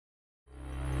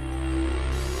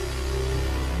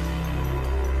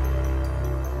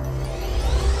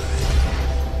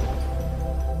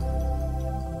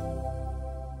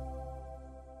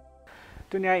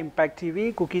Tunia Impact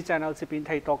TV, Kuki channel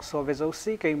Chipinthei Talkshow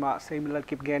JOSHI keima SEIMINLAL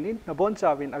KIPGEN nabon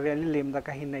chawin avian lim da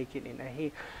kahin nei kin in ahi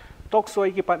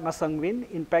Talkshow ki pat masangwin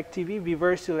Impact TV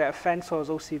viewers le fans so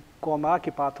JOSHI koma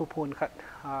ki pathu phun khat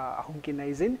ahum ki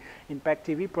naizin Impact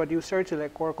TV producer chile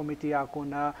core committee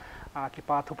akuna ki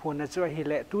pathu phun na chu hi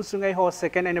le tu sungai ho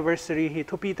second anniversary hi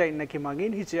thupi tai na ki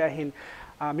mangin hi cha hin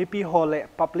mipi ho le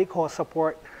public ho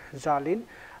support jalin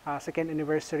second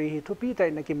anniversary hi thupi tai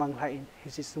na ki manghain hi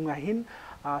si sunga hin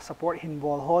support hin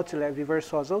bol ho chile viewers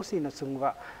so JOSHI na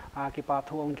chungwa ki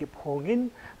pathu ong ki phongin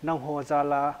nang ho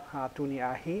jala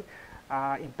tunia hi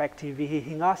Impact TV hi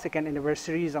hinga second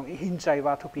anniversary jong hin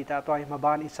chaiwa thupi ta toy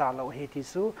maban isalo he ti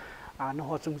su no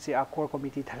ho chungchi a core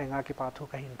committee thalenga ki pathu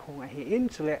ka hin phung hi in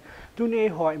chule tuni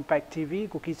ho Impact TV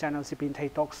Kuki channel Chipinthei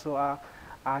Talkshow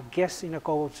guest in a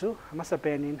call chu masa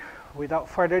penin without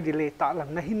further delay ta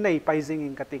lang na hin nei paijing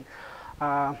in kating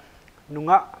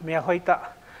nunga me hoita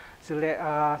chule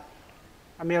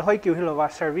amel hoi kiu hilowa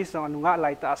service song nunga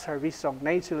laita service song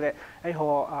nei chule ai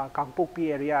ho kangpok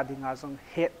pi area dinga song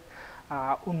head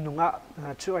nunga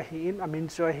chu hi in amin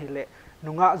chu hi le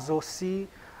nunga JOSHI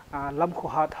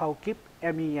LAMKHOKHAT HAOKIP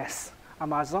MES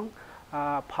amazon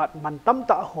phat mantam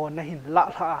ta ho na hin la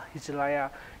la hijlaya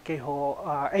ke ho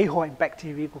ai ho Impact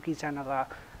TV Kuki channel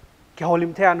ke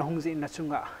holim the an hongji na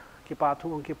chunga ki pa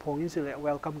thu ong ki phongin chule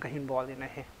welcome ka hin bol in a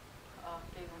he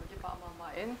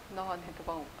in nohon hito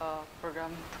bang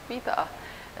program pita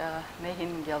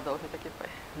nehin geldo hito kipai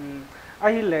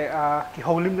ai le ki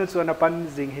holim na chuan pan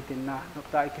jing hitin na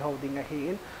nokta ki holding a hi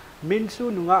in min chu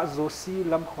nunga JOSHI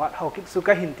LAMKHOKHAT HAOKIP su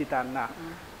ka hin titan na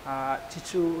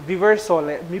chichu viewers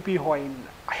sole mipi hoin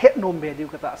het nom be diu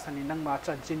kata sani nang ma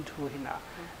chan chin thu hina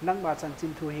nang ma chan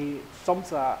chin thu hi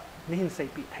somcha nihin sei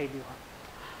pi thai diu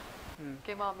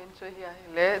ke ma min chu hi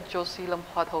le JOSHI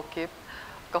LAMKHOKHAT HAOKIP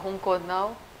ka hong ko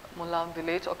now Mulam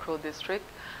village Okro district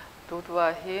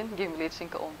tutwa hin game village sing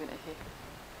ka ombin hi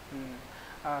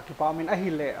ki pa min a hi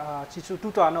le chichu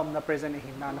tuta nom na present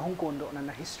hi na hong kong do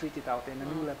na history ti taute na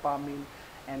nu le pa min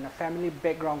and family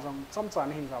background song somcha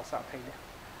na hin jaw sa thai de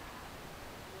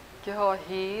ki ho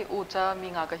hi ucha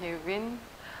minga ka hi win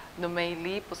no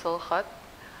meili pusal khat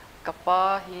kapa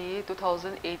hi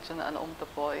 2008 chun an om ta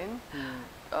point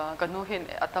kanu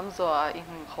hin atam zo a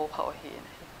in kho kha hi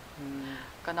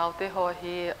Kanaute ho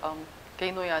hi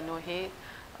kainoya no hi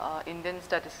Indian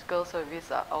Statistical Service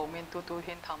aumin tutu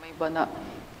hin thamai bana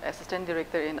assistant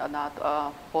director in anat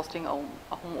posting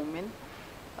ahum umin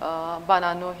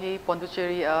bana no hi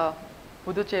Pondicherry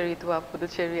Puducherry to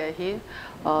Puducherry hi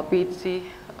PhD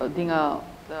dinga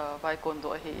vai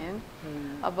kondo hi in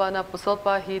abana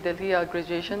pusalpa hi Delhi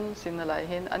graduation simnalai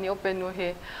hin ani open no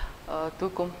hi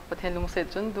tukum pathenlung se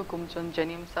chun tukum chun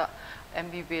janim sa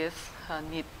MBBS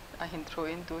need ahin throw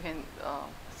into hin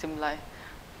simlai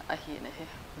ahin he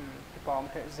pom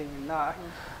he jing na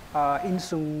in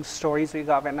sung stories we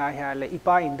got na ha le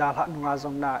ipa in dal ha nunga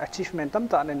jong na achievement tam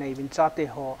ta na nei bin chate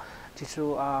ho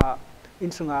chisu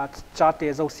in sunga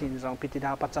chate zo sin jong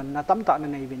pitida pachan na tam ta na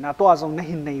nei bin na to jong na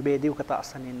hin nei be diu kata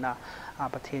sanin na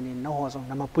pathenin no ho jong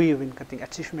na mapui win kating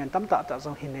achievement tam ta ta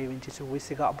jong hin nei win chisu we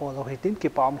siga bolo hitin ki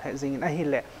pom he jing a hi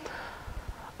le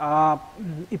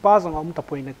ipa zong om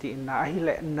tapoi na ti na hi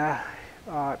le na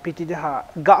piti de ha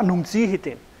ga nung chi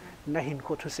hitin na hin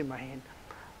ko thusima hin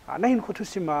na hin ko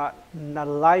thusima na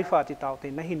life ati taute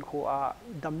na hin ko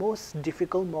the most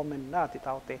difficult moment na ti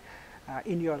taute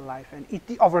in your life and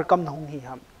it overcome hong hi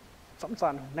ham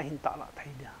samchan na hin ta la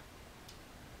thai dia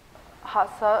ha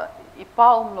sa ipa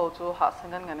lo chu ha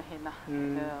sangan ngan hin na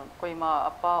koima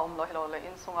apa lo hello le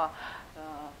in sunga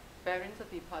parents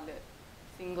ati phale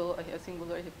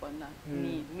singular hipon na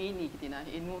ni kitina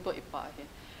inu to ipa he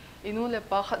inu le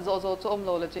pa khat zo chom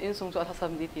lo le che in sung cho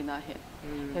thasam di tina he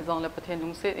he jong le pathen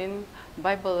lung se in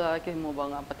bible ke mo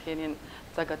banga pathenin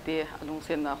chagate alung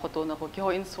sen na khoto na ko ki ho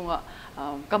in sunga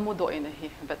kamudo in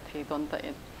he bet he don ta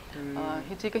in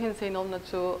hi chi ka hin se nom na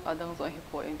chu adang zo hi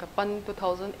po in ka pan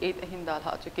 2008 hin dal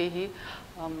ha chu ke hi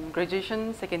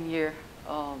graduation second year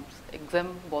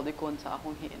exam body kon cha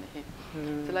hong hi in he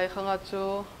chilai khanga chu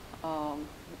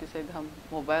say the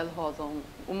mobile ho zong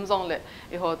zong le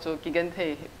I ho chu KIPGEN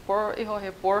poor I ho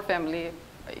he poor family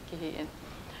ki hi in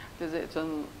this is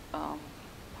chun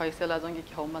paisela zong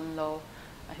ki khoman lo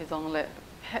hi zong le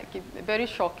very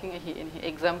shocking hi in hi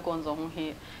exam kon zong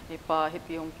hi pa hi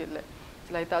ti hong ki le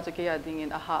lai ta chu ke ya ding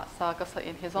in aha sa ka sa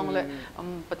in hi zong le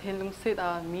pathen lung sit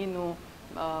mi nu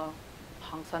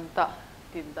hang san ta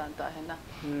tin dan ta he na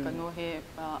kanu he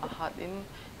aha in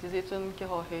this is chun ki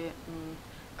ho he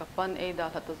kapan e da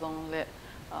thata zong le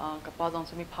kapa zong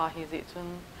sumi pha hi ji chun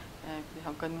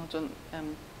ham kan chun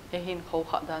hin khâu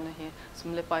khát đan he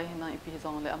sum le pai hina ipi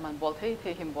zong le aman bol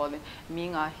the him bol mi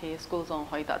nga he school zong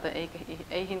hoi ta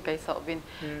e hin kai sa vin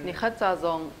ni khat cha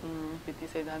zong piti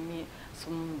se da mi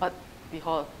sum bat bi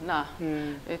ho na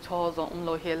e cho zong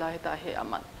lo he la ta he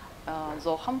aman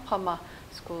zo kham khama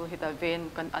school hita ven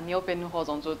kan anyo pen ho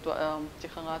zong chu chi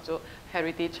khanga chu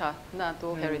heritage cha na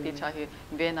tu heritage cha he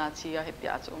vena chi a he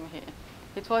tia chu he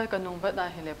hi choi kan nong bat na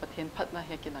hele pathen phat na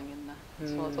he kinangin na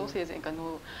so so se in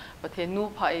kanu pathen nu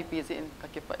pha ap je in ka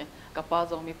ke pa ka pa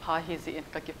zong mi pha hi je in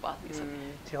ka ke pa is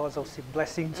chi ho zo si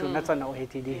blessing chu na chana he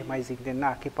ti di mai jing den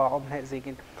na ki pa om he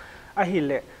jing a hi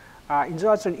le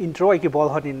enjoy chun intro ki bol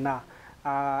honin na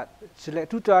chile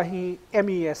tu ta hi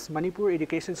MES Manipur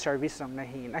Education Service sam na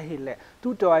hi na hi le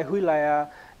tu ta ai hui la ya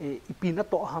ipina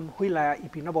to ham hui la ya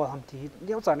ipina bol ham ti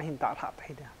deu chan hin ta tha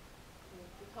thai da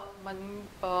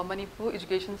Manipur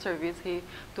Education Service he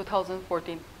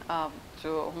 2014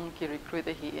 jo hong ki recruit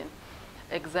he in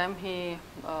exam he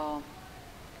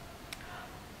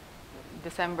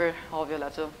December hovela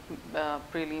jo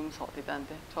prelims hoti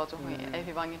tante cho cho hui ai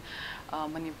hi wangi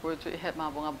Manipur jo he ma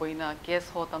bonga boina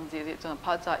case ho tam ji jo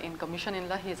pha cha in commission in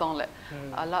la hi zong le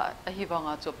ala hi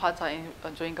wanga jo pha cha in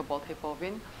join ka bol the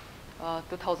povin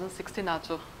 2016 na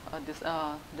jo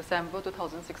December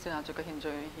 2016 na jo ka hin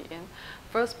join hi in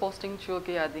first posting chu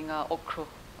ke adinga okro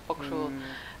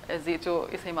as it jo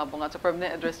isai ma bonga jo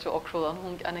permanent address to okro an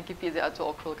hung an ki pje a jo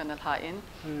okro kanal ha in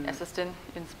assistant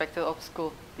inspector of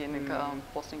school din ka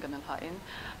posting kanal ha in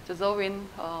jo in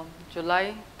July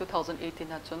 2018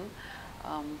 na chun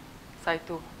sai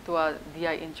to a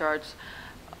DI in charge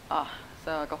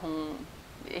sa ka hung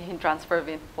hin transfer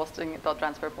vin posting to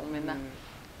transfer pong min na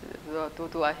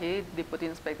to a he deputy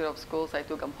inspector of school sai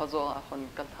to gam phazo a hon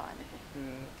kal tha ni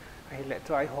ai le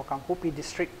to ai ho kang Kuki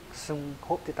district sum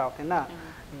hop ti taw te na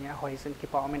nya hoi sen ki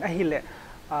pa men ai le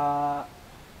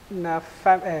na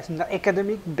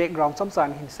academic background sam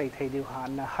san hin sai thai diu ha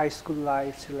na high school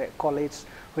life sile college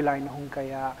hulai na hung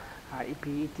kaya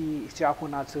EPET cha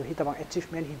phuna chu hi tabang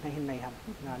achievement hin nei ham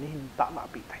na ni hin ta ma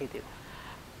pi thai diu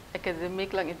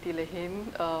academic lang iti le hin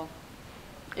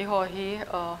I ho hi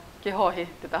ke ho hi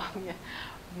te ta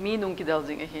mi nung ki dal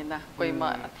jing hi na koi ma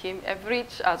team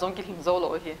average a zong ki hing zo lo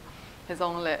hi he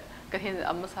zong le ka hin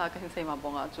amsa ka hin sei ma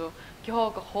bonga chu ki ho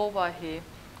ka ho wa hi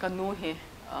ka nu hi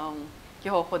ki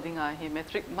ho khodinga hi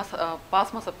metric mas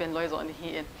pass mas pen loi zo ni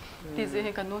hi en ti je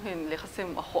hi ka nu hin le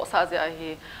khasim ho sa je a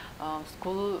hi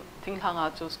school thing hanga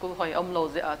chu school hoi am lo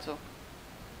je a chu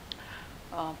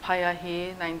phaya hi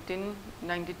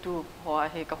 1992 ho a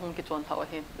he ka hung ki chon thaw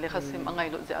he le khasim angai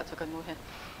lo je a chu ka nu he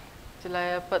chilai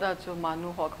pada chu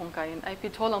manu ho khong kai in ip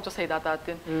tholang chu sei data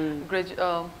tin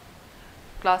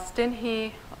class 10 hi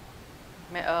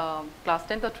class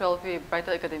 10 to 12 hi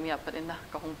brighter academia pat in na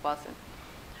ka hung pass in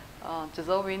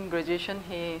chizo win graduation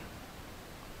hi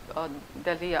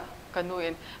Delhi kanu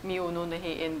in mi unu na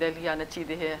hi in Delhi na chi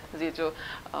de he ji chu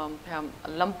pham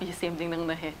lampi sem ding nang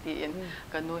na he ti in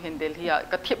kanu hin Delhi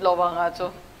ka thip lo wa nga chu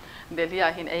Delhi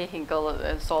hin ai hinkal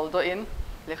soldo in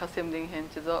le khasim ding hin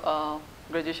chizo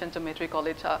graduation to Metro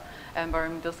College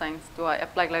environmental science to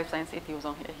applied life science it use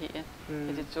on hi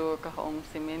in ji chu ka hom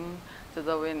simin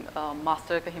chizo win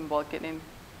master ka him bol kin in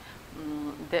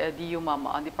the DU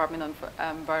mama Department of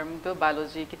Environmental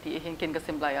Biology kiti hin kin ka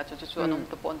simplaya chu chu anong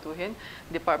to pon to hin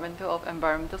Department of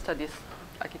Environmental Studies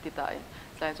akiti tai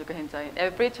sai chu ka hin chai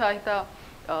every chai ta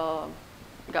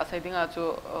ga sai dinga chu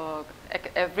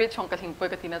average hong ka thing poi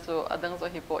ka tina chu adang zo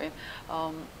hi po in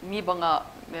mi banga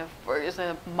first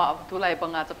ma tu lai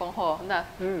banga cha pang ho na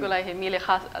tu lai he mi le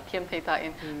khas thiam thei ta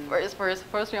in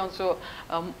first round so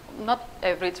not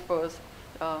average first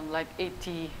like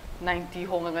 80 90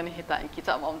 hong ngan hi ta ki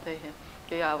cha mam the he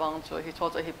ke ya wang chu hi cho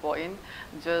hi po in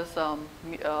just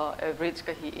average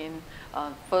ka hi in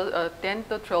first 10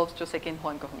 to 12 to second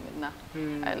hon ka hong na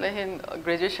le hin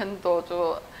graduation to chu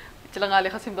chilanga le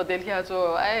khasim to Delhi chu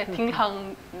ai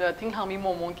thing hang mi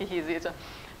mom ki hi ji cha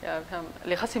ya pham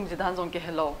le khasim ji dan jong ke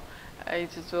hello ai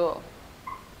chu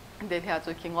Delhi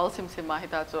chu king all sim ma hi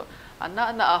ta chu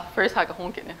ana first ha ka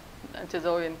hong ke ne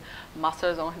chizo in master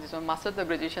zong hi master the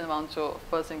graduation wang chu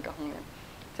first in ka hong ne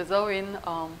chizo in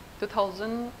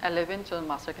 2011 chu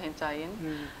master ka hin chai in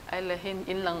ai le hin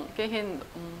in lang ke hin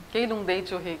ke lung dei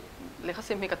chu hi le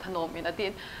khasim hi ka thanom in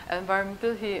ati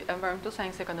environmental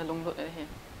science ka na lung hi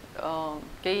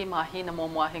ke ma hi na mo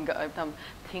hin ga tam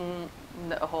thing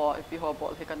ho if ho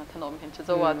bol hi ka na thanom hin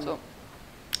chizo wa chu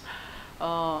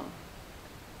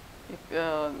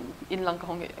in lang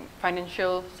kahong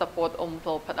financial support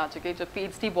to phat a chike cho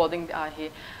PhD boarding a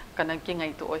hi kana ki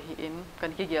ngai to hi in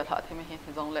kan ki gya tha theme hi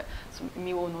jong le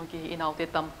mi onu ki inaute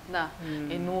tam na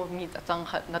inu mi chang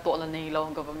khat na to la nei lo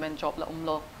government job la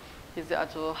lo hi ze a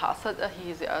chu hasad a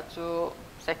hi ze a chu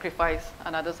sacrifice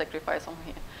another sacrifice on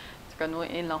hi kanu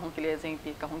in lang hong ki le jing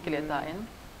pi ka hong ki le ta in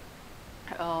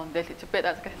Delhi chipet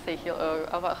as ka sei hi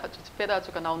awa kha chipet a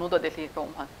chu kana nu do Delhi ko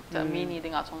han ta mi ni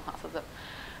ding a chong hasad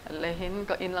lehin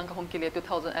ka in lang ka hong ki le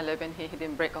 2011 hi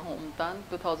din break ka hong tan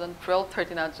 2012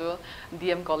 13 a chu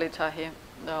DM college ha he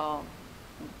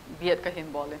B.Ed ka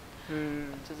hin bole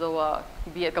chu zo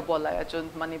B.Ed ka bol la chun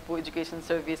Manipur education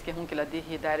service ke hong ki la di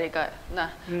hi direct ka na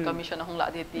commission hong la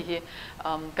di ti hi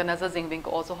kana za jing ding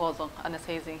ko also ho zong ana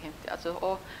sei jing hin a chu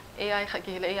o AI kha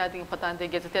ki le AI ding patan de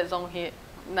ge te zong hi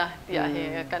na ti a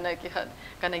hi kana ki kha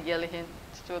kana gel hin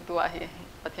chu tu a hi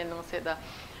pathen long se da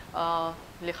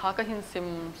likha ka hin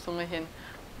sim sunga hin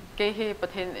ke hi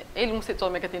pathen e lung se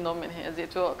chome ka ti nom hin he je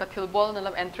chu ka thil bol na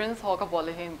lam entrance ho ka bol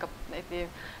hin ka ti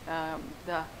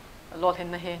da lot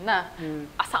hin na he na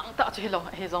asang ta chu lo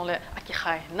he zong le a ki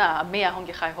khai na me a hong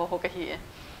ki khai ho ho ka hi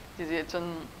je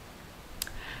chun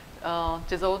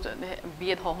je zo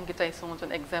B.Ed ho hong ki chai sung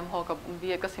chun exam ho ka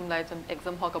B.Ed ka sim lai chun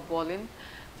exam ho ka bolin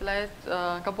lai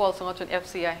ka bol sung chun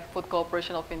FCI Food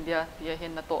Corporation of India ye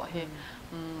hin na to he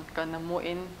kan mo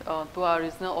in to our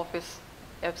regional office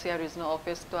FCI regional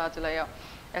office to a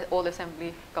all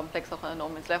assembly complex of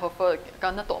enormous like of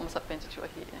kan na to ma sa pen chu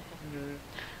hi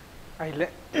ai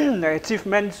le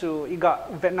achievement su iga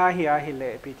vetna hi a hi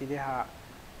le pt de ha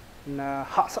na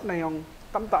ha sat na yong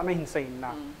tam ta na hin sein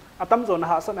na atam zo na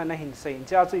ha sat na hin sein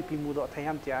cha chu pi mu do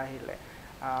thayam tia hi le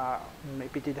mai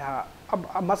pt de ha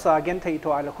amasa gen thai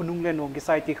to ala khunung le nom ki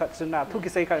sai ti khat suna thu ki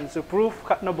sai kan su proof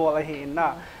khat na bol a hi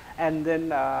na and then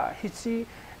hichi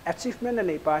achievement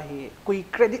na pa hi kui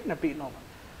credit na pi no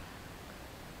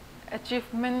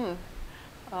achievement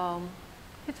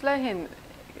it's like hin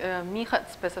mi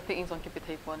khat specific in zong ki pi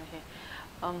thei pon hi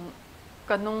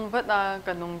kanung vat a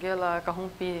kanung gela ka hong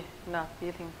pi na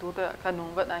pi thing tu da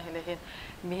kanung vat a hi le hin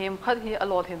mi hem khat hi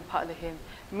alot hin pha le hin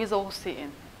mi zo si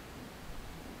in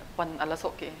pan ala so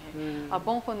ke a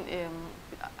bong khon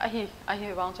a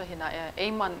hi wang cha hina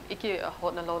e man iki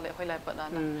hot na lo le hoi lai pa na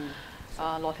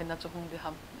lo hen na chu hung bi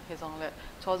ham he zong le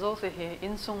cho zo se he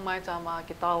in sung mai cha ma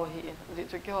ki taw hi ji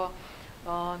chu kyo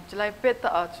chilai pet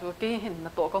ta chu ke hin na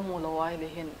to ka mu lo ai le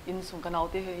hin in sung ka naw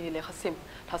te hi le khasim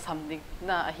tha sam ding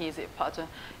na a hi je pha cha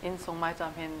in sung mai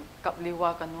cha hen kap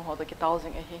liwa ka nu ho da ki taw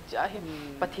jing a hi cha hi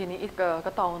pathini ik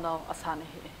ka taw na asan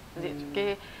hi ji chu ke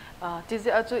chỉ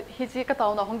là chú hi chỉ cái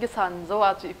tàu nào không cái sản zo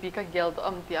à chú ipi cái gel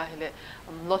đó tia hele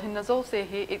lot hin na zo se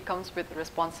he it comes with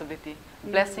responsibility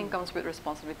blessing comes with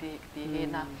responsibility ti he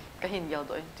na cái hin gel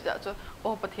đó chỉ là chú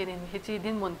oh pathin hi chỉ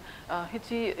din mun hi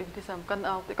chỉ ti sam kan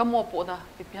out ka mo po na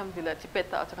ipi ham dila chi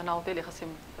peta cha kan out le khasim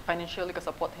financially ka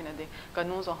support hin de kan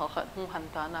nu zo ha khat hung han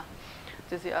ta na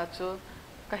chỉ là chú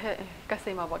cái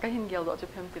se ma ba cái hin gel đó chú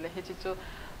phem dila hi chỉ chú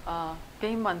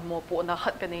cái man mo po na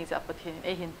khat ka nei ja pathin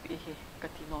e hin pi hi ka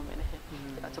ti no me he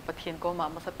chu pathin ko ma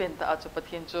sa pen ta chu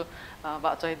pathin chu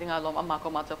ba choi dinga lom ama ko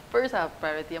ma chu first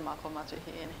priority ama ko ma chu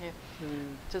hi he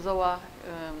chu zawa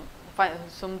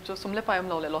sum le paim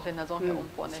lo le lo le na zong he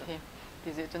po ne he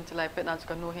ti je chun chilai pe na chu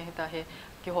ka nu he ta he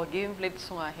ki ho game plate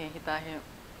sunga he ta he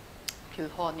phil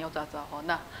ho niao cha cha ho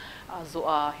na zo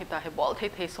hita he bol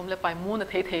thei sum le pai mu na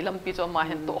thei lam pi cho ma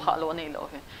hen to kha lo nei lo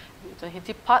he chun hi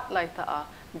chi phat lai ta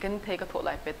gan thei ka tho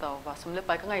lai pe ta wa sum le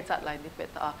pai ka ngai chat lai ni pe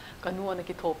ta ka nu na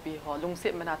ki tho pi ho lung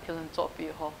se mena thil an cho pi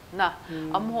ho na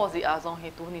am ho ji a zong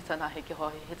he tu ni chana he ki ho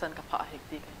he chan ka pha he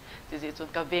ti ke ji chun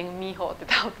ka veng mi ho te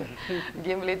ta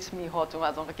game village mi ho chu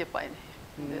ma zong ka ke pai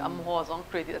ni am ho zong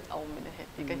credit au mi he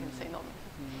ti ka hin sei no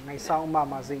ngai sao ma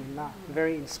ma jing na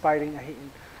very inspiring a hi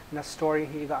na story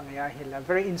hi ga ngaya hi la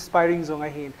very inspiring zong a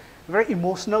hi very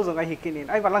emotional zong a hi kin in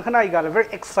ai walang khana ga very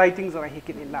exciting zong a hi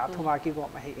kin in na thuma ki go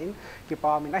ma hi in ki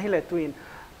pa min a hi le twin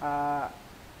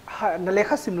na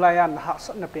lekha simlayan ha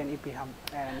sat na pen ipi ham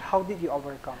and how did you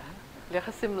overcome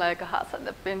lekha simlay ka ha sat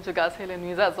na pen chu ga sele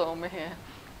ni za zo me he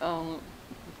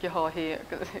ki ho hi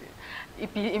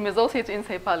ipi imezo se in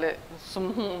se pale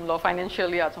sum lo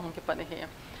financially a chong ki pa ne he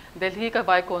Delhi ka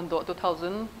vai kondo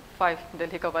 2005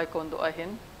 Delhi ka vai kondo a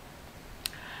hin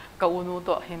ka unu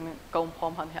to him ka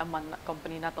phom han he aman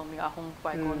company na tong minga hong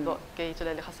vai kondo ke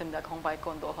chale le khasim da hong vai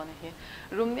kondo hon he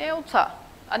room neu cha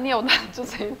aneu na chu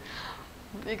se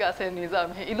iga se ni za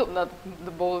he ilup na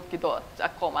the bowl ki do cha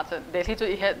ko ma Delhi chu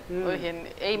i het hin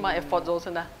a ma effort zo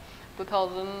na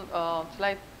 2000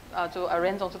 like cho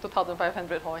arrange cho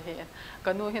 2,500 ho he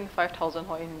kanu hin 5,000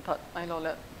 ho in that I lo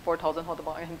le 4,000 ho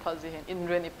ba in that ji in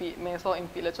ren ipi me so in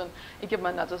pi le chon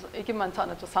equipment na cho equipment cha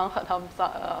na cho sang khat ham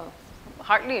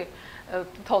hardly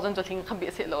 2,000 cho thing kham bi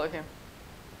se lo he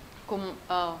kum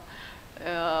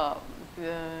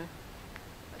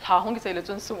thả hong cái le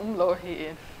chon sum lo he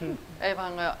ai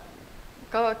bang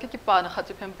ก็คิดป่านะครับจ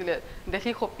ะเพิ่มติเลยเด็ก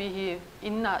ที่เขาปีฮี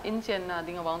อินเจนนะ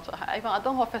ดิ่งว่างจ้ะไอ้บางต้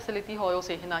องหัว facility หัวโยเ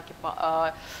สียนะคิดป่า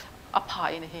อภั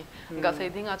ยนี่ก็เสีย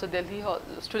ดิ่งอาจจะเดลี่หัว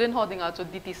student หัวดิ่งอาจจะ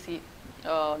DTC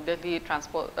Delhi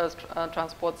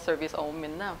transport service เอามิ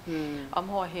นนะ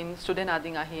หัวเห็น student อา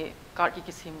ดิ่งอาเฮการ์ด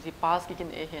กิซิมจีพาสกิน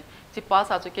เอเฮจีพาส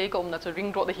อาจจะเกี่ยวกับนะจะ ring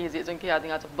road เฮจีจงกี่อาดิ่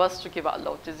งอาจจะ bus จุกี่บาทเร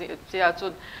าจะอาจจะ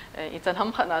อีจันท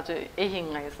ำขนาดจะเอหิง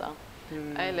ไงสัง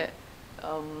ไอ้เลย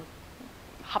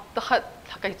ฮับตะขัด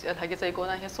ถ้าใครใจก็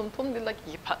น่าเห็นสมทุนดีละ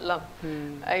กี่พัดล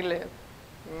ำไอ้เลย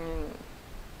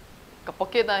กับปก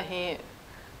ติได้เห็น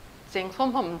เจงส้ม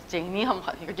ผมเจงนี้ทำ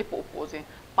ขัดเห็นก็กี่ปูจี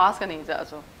พาสกันเองจ้ะ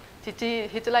จ้ะที่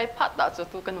เห็นจะไล่พัดด่าจ้ะ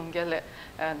ตัวกันนุ่งเกลเลย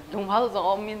ลุงพัดจะเอ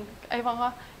ามินไอ้บางว่า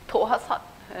โถหัสัด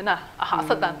นะหั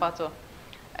สัดดันป้าจ้ะ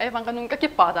ไอ้บางกันนุ่งก็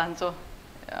กี่ปาดันจ้ะ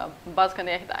บัสกันเ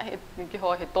นี่ยได้เห็นกี่หั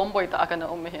วเห็นต้มบอยตากันนะ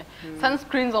อมเห็น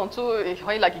sunscreen จงจู่ห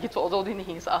อยหลักกี่โจโจดีนี่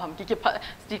หินสาหมกี่พัด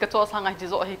กี่กระโจสังไงจี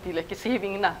โจเห็นตีเลยกี่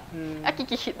saving นะไอ้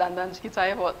กี่หิดดันกี่ใจ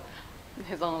หัวเ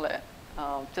ห็นจงเลย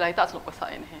จะไล่ตัดสนุกภาษา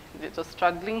เนี่ยเดี๋ยว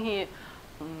struggling เห็น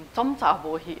จอมจ่าโบ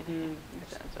เห็น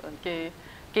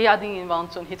กี่ยาดิ่งวาง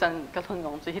จนเห็นจันกระทุนง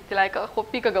งจะเห็นตีไล่ก็คบ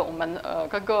ปีก็มัน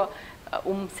ก็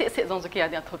เสียจงจะกี่ยา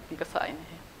ดิ่งทุบปีก็ใส่เ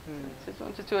นี่ย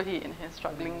จู่ๆเห็น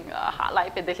struggling หาไล่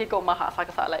เป็ดเด็กที่ก็มาหาสัก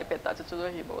ษาไล่เป็ดแต่จู่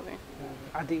ๆเห็นบ่เลย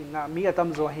อดีตนะมีอาตม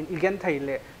โจเห็นอีกเกนไทยเ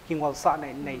ลยกิงวอลซ่า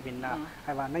ในบินนะไ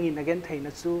อ้ว่านั่งอินอีกเกนไทยน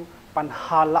ะจู่ปัญห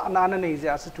าละนั่นในเจ้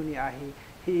าสุดนี้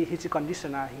ฮิจิคอนดิชั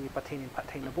นฮิประเทศนี้ประเ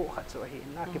ทศนั้นบุกขัดจู่เห็น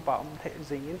นะกี่ป่าวมันเท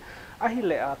จริงฮิเ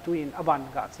ลยตัวอินอบัน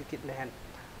กัดสิกิดเลยเห็น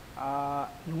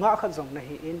นุ่งขัดจงนะ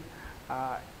ฮิน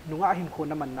นุ่งหินคน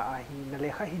น้ำมันนะฮินั่นเล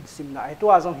ยข้าหินซิมนะไอ้ตั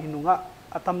วจงหินนุ่ง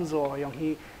อาตมโจยังฮิ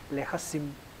เลยข้าซิม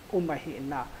ไม่เห็น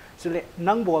นะสุดเลย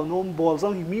นั่งบอลโน้มบอลจ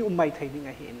งหิมีไม่ไทยนี่ไง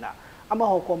เห็นนะอามา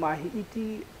หอกมาฮิอีที่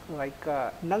like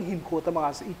นั่งหินโคตรมา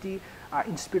สิอีที่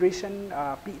inspiration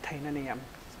ปีไทยนั่นเอง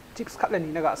จิ๊กส์ขัดเลย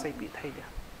นี่นะก็ใส่ปีไทยเดียว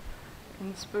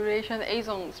inspiration ไอ้จ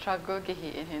ง struggle กี่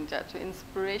เห็นจะจุ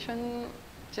inspiration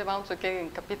จะบางจุดเกี่ยว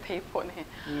กับปีไทยผลเห็น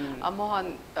อามาหัน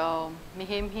มี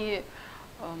เห็นที่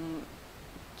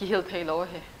กี่ฮิลไทยแล้ว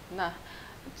เห็นนะ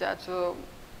จะจุ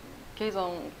กี่จ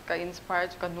งก็อินสปาย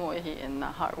กันหน่วยเห็นนะ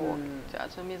hard work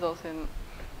จะมีโจเซน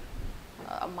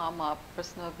มา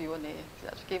personal view เนี่ยจ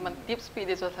ะกี่มัน deep speed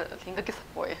จะทิ้งก็กี่ส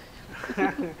ปอย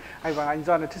ไอ้ว่าอินจ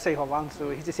อนที่ใส่หัววางสู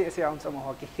ฮิจิเสียงจะมาหั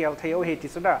วกี่เขียวเที่ยวเห็น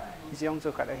ที่สุดอะฮิจิยองจะ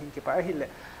ขัดหินกี่ไปหินเลย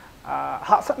ห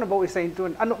าสักนับบอกใส่ตุ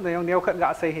นอันนู้นเนี่ยยังเดียวขัดกะ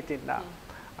ใส่หินนะ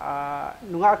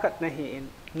นุ่งขัดในหิน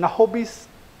นะ hobbies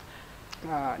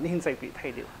นี่หินใส่ปีไท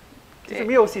ยเดียวจะ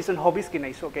มีโอซีซัน hobbies กินใน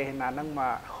โซเกเห็นนะนั่งมา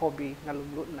hobby นั่ง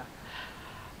ลุ่นนะ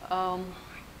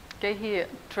ก็เห็น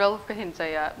12ก็เห็นใจ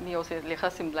มีโอซีเลขา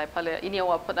สิมไลพะเลยอินเดีย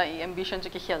ว่าพอได้ ambition จะ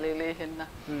กี่เขียนเลยเห็นนะ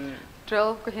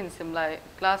12ก็เห็นสิมไล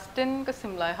class 10ก็สิ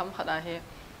มไลทำขนาดเห็น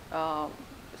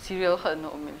serial ขนาด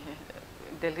นั้นมินเห็น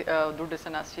เดลิดูดเซ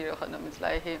นา serial ขนาดนั้นมินไล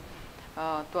เห็น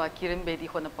ตัวคิรันเบดี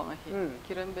คนนั้นปังเห็น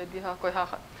คิรันเบดีฮะก็ฮ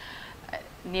ะ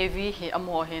navy เห็นอโม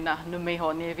เห็นนะนุ่มไม่ฮะ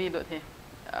navy ด้วยเห็น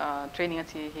training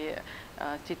ที่เห็น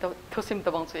จิตทุสิมตะ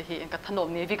บังสุเห็นกับถนน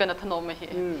navy กันถนนไม่เห็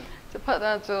นจะพัฒน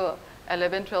าจะ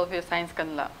11 12 year science กัน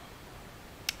ล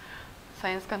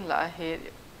ะเฮ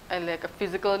อะไรกับ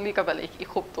physically กับอะไรอีก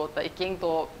ขุบตัวแต่อีกเ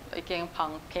ก่งพัง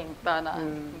เก่งตานะ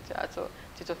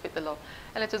จะฟิตตลอด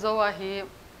อะไรจะว่าเฮ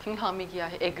ทิ้งทางมีกี่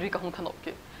เฮ agree กับห้องถนน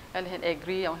กี่อะไรเห็น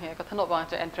agree อย่างเฮกับถนนบาง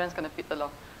จะ entrance กันฟิตตลอ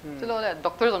ดจะรู้เลย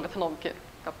doctor จงกับถนนกี่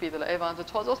กับฟิตตลอดไอ้บางจะ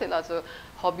ชอบเสร็จแล้วจะ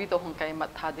hobby ตัวของไก่มัด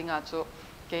ท่าดิ่งอาจจะ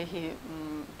เกี่ยเฮ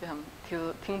ที่ท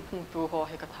ำทิ้งพุ่งตัวเ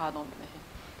ฮกับท่านนนี่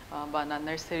บ้านนั้น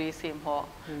nursery เสียมหัว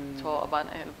ชอบบ้าน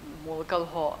molecular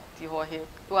หัวที่หัวเฮ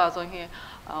ตัวจงเฮ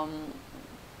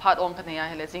พาดองค์กันเนี่ย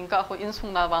เฮเลยจริงก็เขาอินสุง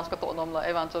นาบ้านก็โตนมละไ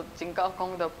อ้บ้านจะจริงก็คง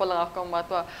เดี๋ยวพลังก็มา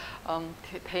ตัว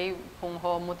เทพงหั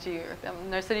วมุจิ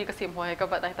nursery ก็เสียมหัวเฮก็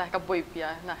บ้านได้ก็บ่อยปี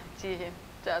นะจีเฮ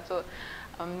จะ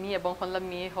มีบางคนละ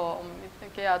มีหัว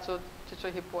แกอาจจะช่ว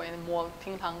ยฮิปโปเอ็นมอล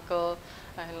ทิ้งทางก็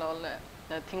ไอ้เราเลย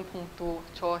ทิ้งพุงตู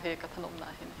โชว์เฮกับถนนนะ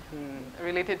เห็น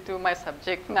related to my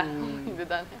subject นะดู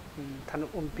ด้านนี้ถน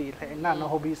นปีเลยน่า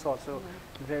hobbies also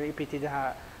very pretty จะ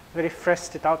very fresh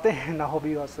ที่เอาแต่น่า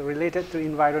hobby also related to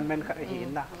environment ก็เห็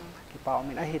นนะที่ป่าว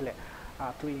มีน่าเห็นเลย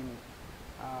ตัวอิน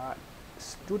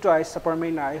ตัวจอย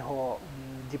supplement นะไอ้หัว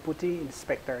deputy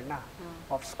inspector นะ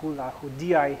of school นะหัว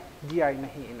DI นะ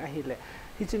เห็นเลย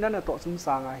hi chin na to chum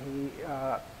sanga hi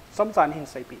som chan hin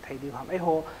sai pi thai di ham ai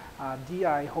ho di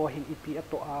ho hin ipi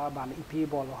ato a ban ipi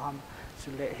bol ham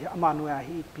sule amanu ya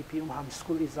hi pp ham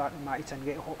school izat ma ichan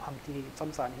ge ho ham ti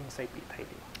som chan hin sai pi thai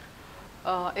di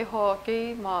ai ho ke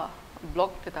ma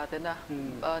blog te ta na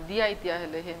di tia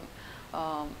hele hin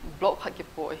blog khat ke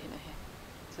po hin he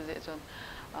so je chon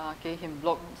ke hin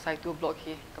blog site to blog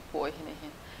hi ka po hin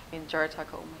he in charge ha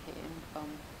ka hi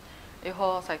ai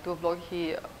ho site to blog hi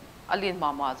alin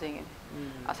mama jeng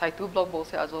a site to blog bo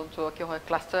se azo cho ke ho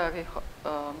cluster ke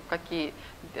ka ki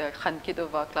khan ki do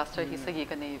va cluster hi sagi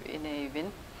ka nei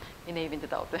in evin te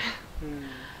ta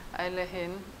ai le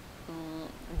hin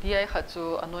di khachu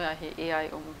anoya hi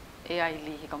AI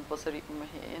li hi compulsory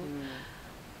hi in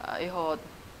ai ho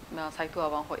na site to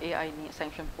awang ho AI ni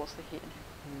sanction post hi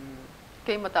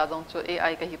ke mata dong chu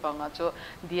AI ka hi pa nga chu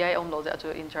DI lo ja chu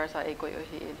in charge a ko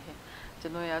hi in hi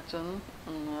chenoya chun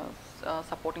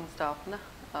supporting staff na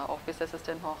office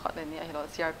assistant ho khat ni hi lo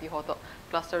CRP ho to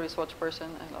cluster research person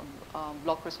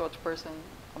block research person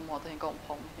mo ta ko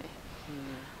phom hi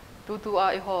tu a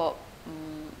ho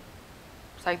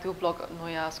site to block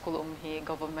noya school hi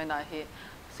government a hi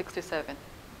 67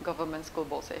 government school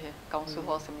bo se hi council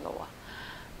ho sim lo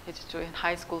hi chu in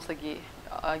high school sagi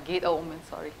gate a woman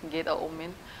sorry gate a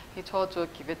woman hi cho chu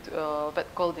ki vet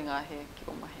holding a hi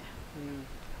ki ma hi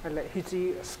ale hi chi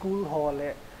school hall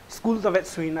le school da vet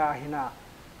suina hina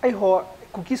ai ho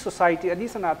Kuki society ani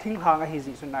sana thing hanga hi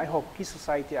ji suna ai ho Kuki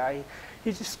society ai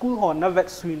hi chi school hall na vet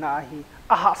suina hi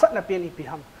a ha sat na pen ipi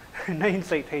ham na in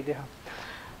sai thai de ham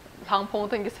hang phong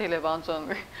teng ki sei le ban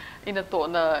chong in a to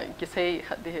na ki sei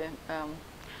khat de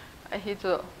ai hi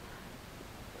chu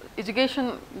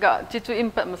education ga chi chu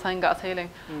impact ma sang ga sei leng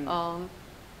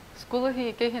school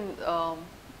hi ke hin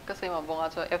ka sei ma bonga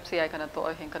chu FCI kana to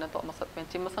hin kana to ma sat pen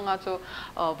chi ma sanga chu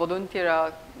volunteer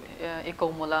e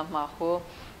ko mola ma ho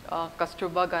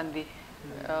Kasturba Gandhi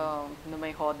no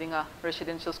mai hodinga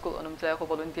residential school onum tla ho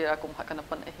volunteer kum ha kana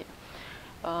pan hi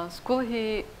school hi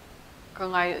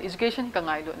kangai education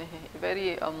kangai lo ne very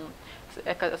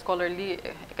scholarly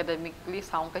academically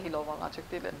sound ka hi lo wanga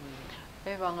chukti le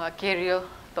e wanga career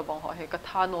to bang ho he ka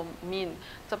tha no mean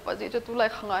chapa je tu lai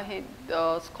khanga he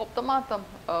scope tamatam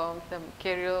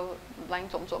career line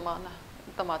chom choma na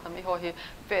tamatam ho he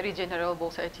very general bo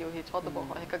sa chi hi chot bo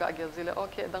ho he ka ga gel zile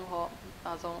okay dang ho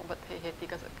azong bat he ti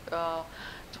ka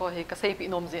cho he ka sei pi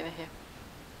nom je ne he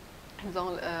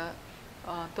zong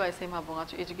to ai sei ma bonga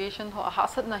chu education ho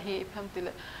hasat na hi pham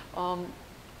tile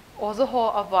ozo ho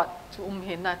avat chu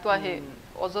he na to he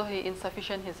ozo he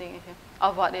insufficient he sing he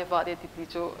avat ti ti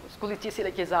chu school chi si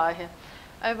le ke za he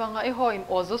ai banga ai ho in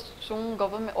ozo chung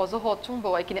government ozo ho chung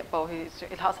bo ai kine pau he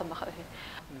il hasam na he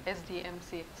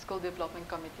SDMC school development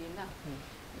committee na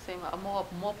sei ma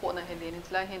mo po na he len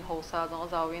tla hin ho sa zong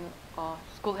zawin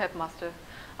school headmaster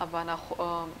abana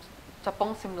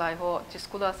chapong simlai ho chi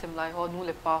school simlai ho nu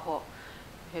le pa ho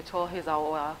he cho he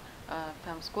zawa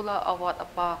tam school award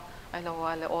apa ai lo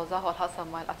wale oza ho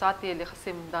hasamal achati le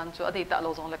khasim dan chu adei ta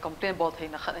lo zong le complain bol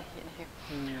theina khana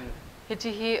hi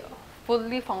chi hi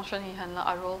fully function hi han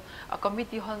a role a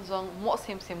committee han zong mo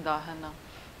sim da han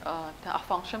ta a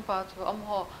function pa chu am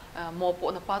ho mo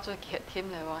po na pa chu ke them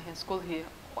le wa hin school hi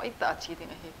oi ta chi ding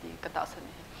hi ti ka ta san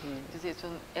hi ji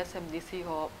chun SMDC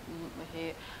ho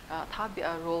he tha bi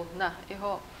a role na e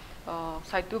ho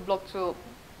site to block chu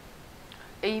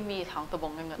Amy thang to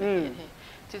bong ngang hi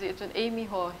chi chun Amy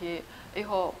ho hi e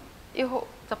ho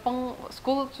chapang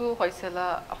school chu hoisela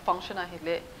a function a hi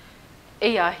le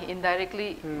indirectly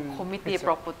committee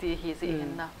property hi si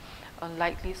hin na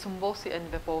unlikely sumbo si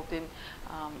and vepotin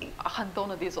akhan to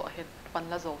na di zo he pan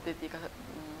la zo ti ka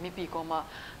mi pi ko ma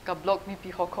ka block mi pi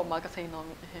ho ko ma ka sei no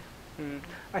mi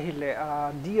a hi le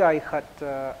DI khat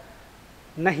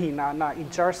nahi na in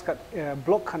charge kat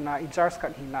block khana in charge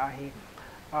kat hi na hi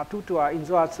tu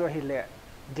inzoa chu hi le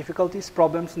difficulties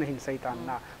problems na hin saitan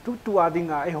na tu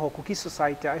adinga ai ho Kuki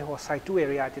society ai ho site 2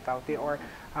 area ti taute or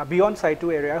beyond site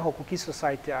 2 area ai ho Kuki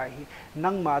society ai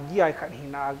nang ma di ai khan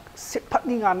hin na sit phat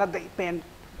ni nga na dei pen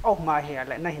oh ma he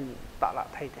la na hin ta la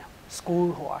thai de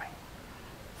school ho ai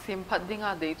sim phat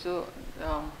dinga dei chu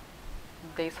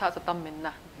dei sa tam min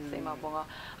na sei ma bonga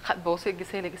khat bo se gi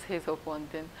se le gi se so pon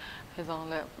ten he zong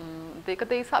le dei ka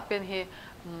dei sa pen he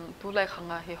tu lai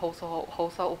khanga he ho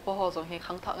so upo ho zong he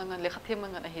khang tha ngan le kha them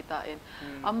ngan a hi ta en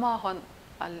amma hon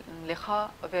lekha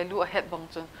value a head bang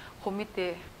chun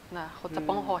committee na ho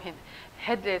chapang ho hin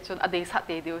head le chun a dei sa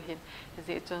te deu hin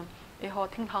je chun e ho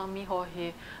thing thang mi ho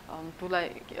he tu lai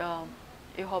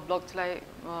e ho block lai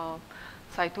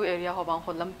sai tu area ho bang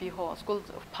ho lampi ho school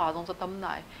pha jong cha tam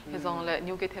nai he jong le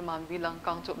new ke theman bi lang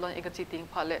kang chup lan ega chi ting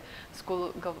pha le school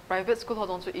private school ho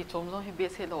jong chu I chom jong he be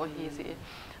se lo hi si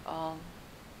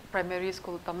primary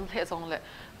school tam le jong le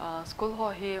school ho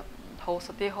hi ho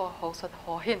sate ho sat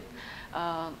ho hin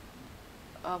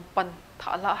pan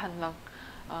tha la han lang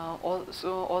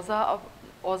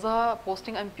oza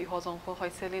posting MP ho jong ho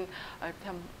selin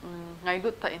tham ngai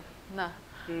lut ta in na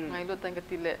ngai lut tang ka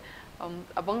ti le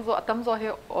abang zo atam zo he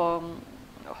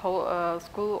ho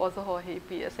school oza ho he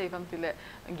pi sai bam ti le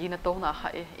gina to na ha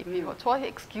e pi ho choi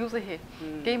excuse he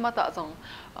ke mata jong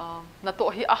na to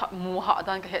hi mu ha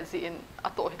dan ka he zi in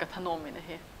ato hi ka thanom in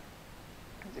he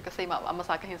kasi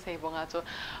amasa ka hin say bonga cho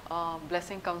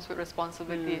blessing comes with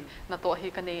responsibility na to hi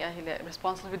ka nei a hi le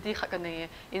responsibility kha ka nei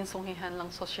in song hi han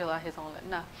lang social a he jong le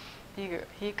na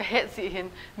hi ka het si hin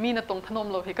mi na tong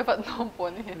thanom lo hi ka pat nom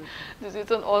pon hi ju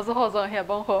chon ozo ho jong he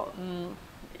bang ho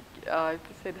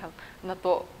said hal na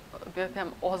to be them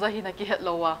oza hi na ki het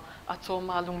lo wa a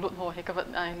choma lunglut ho he ka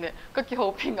pat ai le ka ki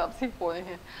ho ping up si pon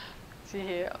hi si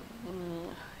he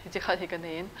hi chi kha hi ka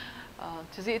nei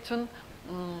ju ji chun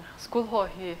school ho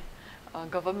hi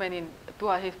government in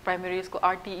tua hi primary school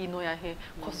RTE no ya hi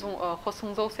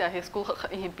khosung zo sia hi school kha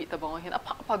hi pi ta bang hin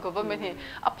apa government hi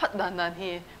aphat dan nan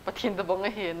hi pathin da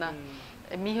bang hi na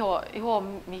mi ho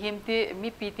mi him ti mi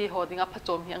pi ti ho dinga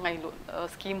phachom hi ngai lu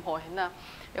scheme ho hi na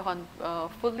e hon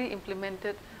fully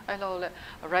implemented ai lo le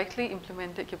rightly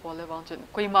implemented ki bole bang chen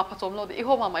koi ma phachom lo de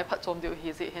ho ma mai phachom de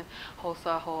hi ji hin ho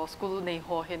sa ho school nei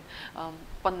ho hin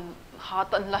pan ha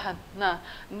tan la han na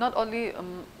not only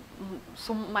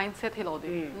sum mindset hi lo de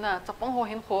na chapang ho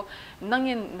hin kho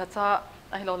nangin na cha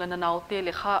ai lo la na naw te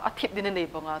le kha athip din nei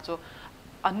banga cho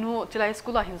anu chilai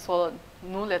school a hin so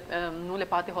nu le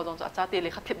party ho jong cha te le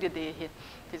kha thip de hi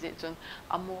ti ji chon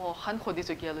amo khan khodi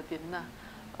chu gyal tin na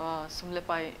sum le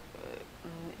pai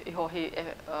I ho hi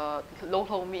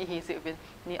lo mi hi si vin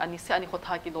ni ani se ani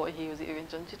khotha ki lo hi zi vin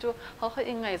chon chi chu ha kha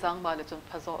ingai jang ba le chon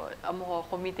phazo amo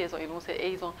committee zo ilung se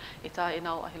ei zo ita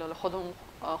inau a hilo khodung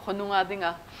khonunga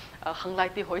dinga khanglai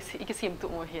ti hoi si ki sim tu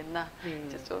mo hin na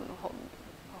chi chon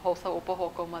ho sa upo ho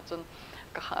ko ma chon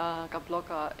ka blog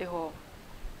e ho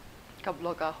ka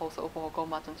blog ho sa upo ho ko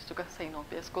ma chon chu ka sei no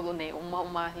pe school ne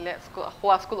umma le school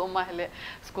khwa school umma hele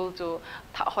school chu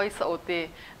tha hoi sa ote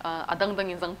adang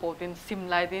dang in jang po tin sim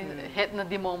lai din het na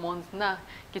di momons na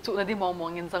ki chu na di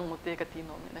momong in jang mote ka ti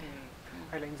no me na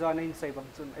ai leng za nei sai bang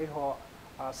chun ai ho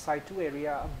side to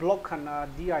area block khan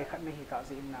di khat nei ta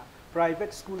ji na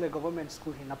private school le government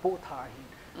school hi na po tha hi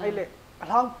ai le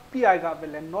alang pi ga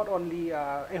belen not only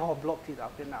ai ho block ti da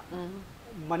pe na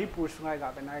Manipur sungai ga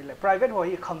ben ai le private ho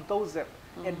hi kham to ze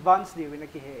advanced di wina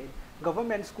ki he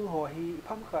government school ho hi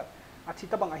pham khat achi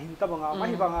ta bang a hin ta bang a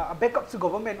mai bang a backup to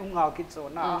government unga ki cho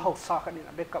na ho sa khan in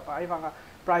backup ai bang a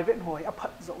private ho hi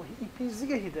aphat zo hi epz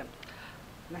ge hidden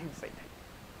na hin sai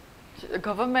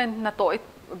government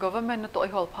na to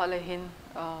hol phale hin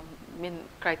min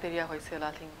criteria hoi se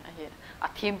la thing a he a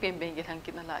theme pem beng ge thang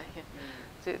kin na la he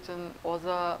je chun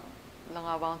oza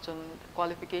langa bang chun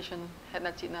qualification het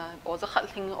na china oza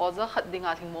khat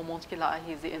dinga thing momons ki la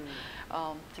hi ji in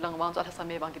chilang bang cha sa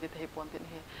me bang ki te he pon tin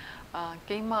he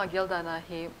keima gelda na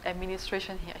he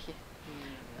administration hi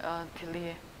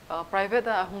thili private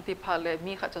da hung ti phale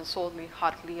mi kha chon solely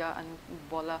hardly an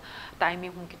bola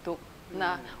timing hung ki tu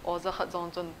na oza khat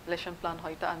zong chon lesson plan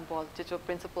hoita an bol che cho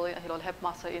principal hi lol help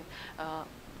master in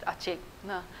a check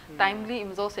na timely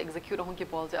imzo se execute hung ki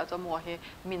bol je a mo he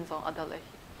min zong adal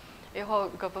hi ho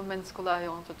government school a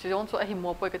yong cho yong cho a hi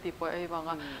mo poi ka ti poi ai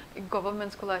banga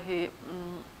government school a hi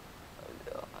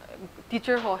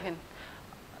teacher ho hin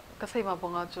ka sei ma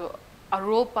banga cho a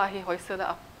role pa hi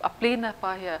hoisela a play na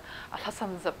pa hi a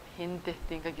thasam zap hin te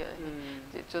ting ka ge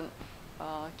ji chun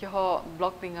ki ho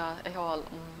block pinga e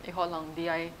ho lang di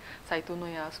sai tu no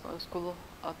ya school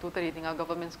tu tari dinga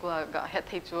government school ga het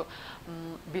he chu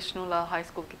Bishnula high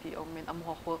school kiti omen am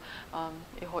ho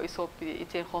e ho isop pi i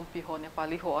chen khom pi ho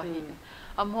Nepali ho a hi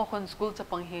am ho khon school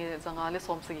chapang he zanga le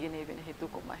som sagi ne ben he tu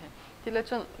ko ma he tile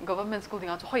chon government school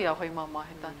dinga chu hoya hoi ma ma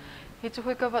he ta hi chu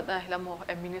hoi ka wat na hela mo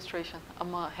administration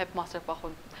ama headmaster pa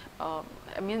khon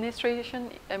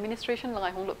administration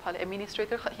langai hong lo phale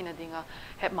administrator kha hina dinga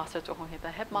headmaster chu hong he ta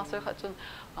headmaster kha chun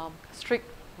strict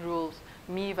rules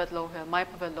mi vat lo he mai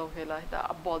pa vat lo he la ta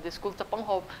abol the school chapang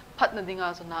ho phat na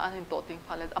dinga so na an to ting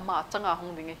phale ama changa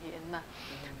hong dinga hi en na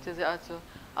che je a chu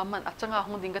aman achanga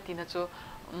hong dinga tina chu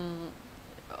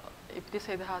if this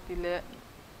say the ha ti le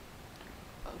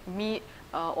mi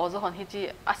ozo hon hi chi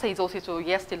asai zo si chu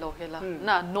yes ti lo hela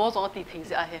na no zo ti thei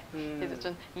si a he hi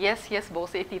chun yes bo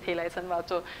se ti thei lai san wa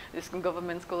chu school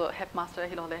government school headmaster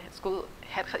hi lo le school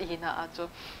head kha hi na a chu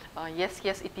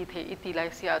yes iti thei iti lai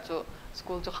si a chu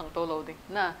school chu khang to lo ding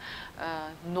na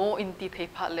no in ti thei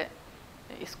pha le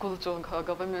school chu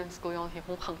government school yong hi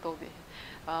hung khang to di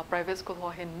private school ho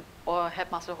hin or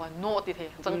headmaster ho no ti the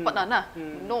jang pat na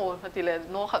no ti le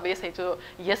no kha be sai chu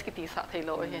yes ki ti sa thei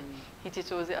lo he hi chi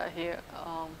chu ja he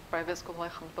private school ho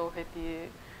khang to he ti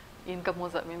income mo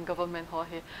za min government ho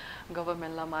he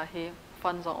government lama he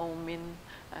fund zo ong min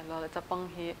lo la chapang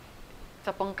he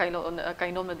chapang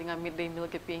kai nom na dinga midday meal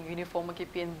ki pin uniform ki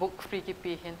pin book free ki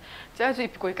pin cha ju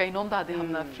koi kai nom da de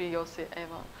ham na free yo se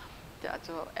eva ja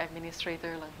chu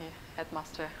administrator lang he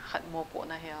headmaster khat mo po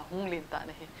na he hung lin ta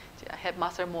na he ja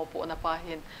headmaster mo po na pa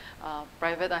hin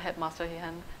private headmaster hi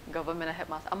han government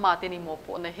headmaster amma te ni mo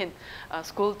po na hin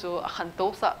school chu a khan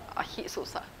to sa a hi su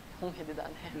sa hung he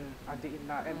dan he adi in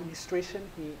administration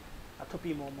hi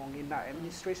athopi mo mong in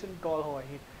administration tol ho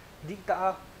hi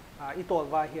dikta itol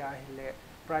wa hi a le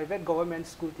private government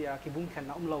school tia kibung khan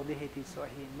na umlo de he ti so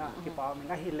hi na ki pa mi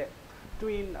na hi le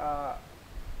twin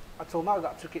achoma ga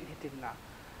chukin hitin na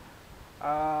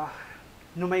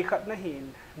numai khat na hin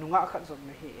nunga khat zom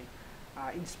na hin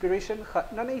inspiration khat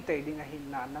na nei te ding a hin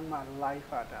na nang ma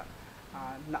life ada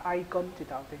na icon ti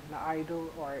tau te na idol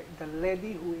or the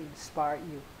lady who inspire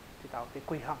you ti tau te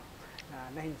koi ham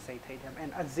na hin sai thai them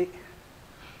and azi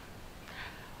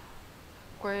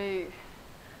koi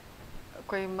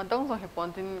madang so he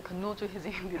pontin khanu chu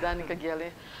hizing didani ka gele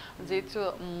je chu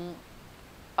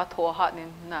a tho hat nin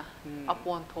na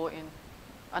apon tho in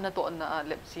ana to na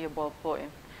lep si bol po in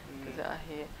ja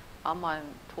he aman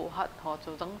tho hat ho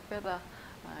chu jang pe da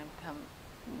tham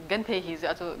gen the hi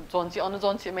ja chu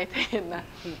zon chi mai the na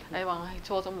ai wang hai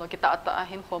cho chom lo ki ta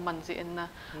hin kho man ji in na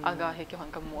aga he ki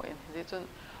hon kam mo in je chun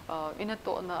ina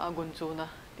to na agun chu na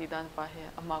ti dan pa he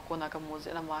ama ko na kam mo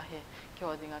je na ma he ki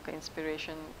ho dinga ka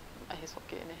inspiration a he so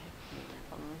ke ne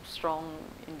strong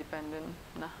independent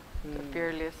na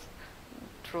fearless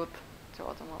truth cho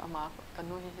cho ama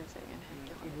kanu hi hin sei ngen he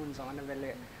ibun zong na vele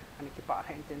ani ki pa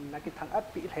hen ten na ki thang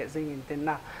at pi le zing ten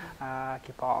na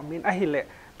ki pa min a hi le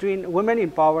twin women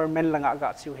empowerment langa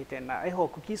ga chu hi ten na ai ho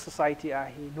Kuki society a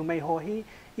hi nu mai ho hi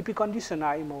ipi condition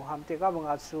ai mo ham te ga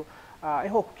banga chu ai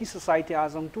ho Kuki society a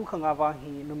zong tu khanga wa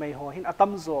hi nu mai ho hin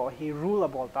atam zo hi rule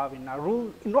about ta win na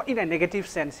rule not in a negative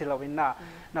sense lo win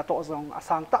na to zong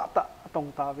asang ta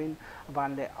tong ta win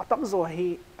ban le atam zo hi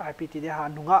ipt de ha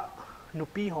nunga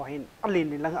nupi ho hin alin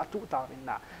ni lang atu ta win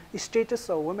na status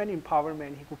of women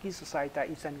empowerment hi Kuki society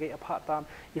isan ge apha tam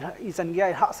isan ge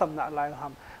ha sam na lai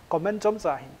ham comment jom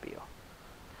za hin pio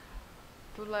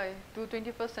to lai to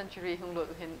 21st century hung lo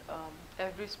hin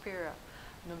every sphere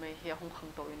no me hi hung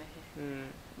khang to ina hi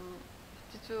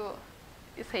chi chu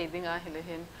is he dinga hi le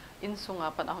hin in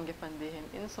sunga pan ahong ge pan de hin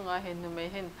in sunga hin no me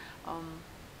hin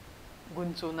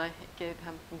gunchuna ke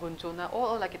tham gunchuna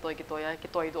o la ki toy ya ki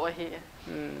toy do hi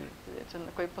chun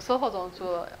koi pasal ho jong chu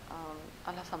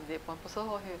ala sam de pon pasal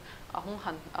ho hi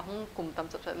ahung kum tam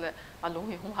chat le alung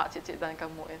hi hung ha chi dan ka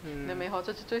mo ne me ho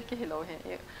chu ki hi lo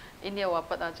he india wa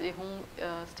pat a chi hung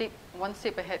step one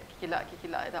step ahead ki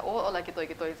la da o la ki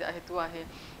toy ja he tu a he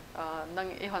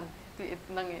nang e han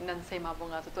nang nan se ma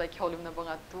bonga tu ai kholim na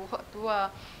bonga tu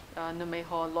a ne me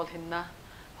ho lol hin na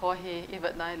ho hi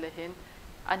ibat nai le hin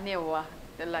anewa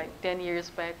like 10 years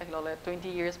back like 20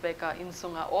 years back in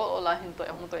sunga all hinto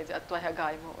hong to ja to ha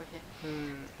gai mo he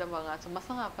tamanga so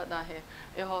masanga pa da he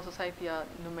e ho society a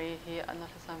numei he ana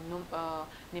sa num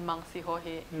ni mangsi ho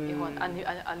he e hon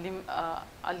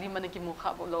alim man ki mu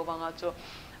kha bo lo wanga cho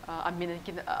amin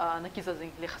ki na ki za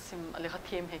jing le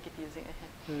khathem he ki ti jing he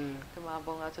tama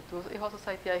bonga cho tu e ho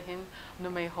society a hin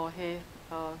numei ho he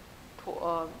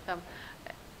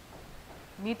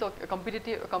ni to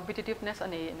competitiveness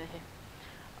ane ne he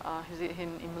hi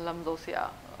hin imlam do sia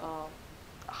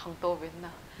hang to wen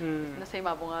na sei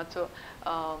ma bonga cho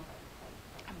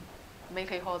mai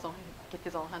khai ho jong ki ti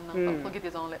jong han nang ko ki ti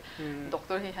jong le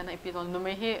doctor hi han ipi jong no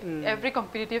me hi every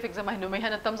competitive exam hi no me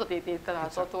han tam so te ta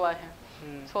so to a he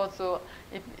so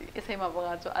it sei ma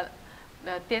bonga cho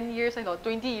 10 years ago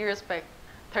 20 years back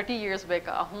 30 years back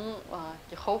ahung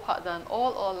ki kho pha dan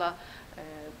all la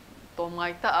to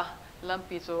mai ta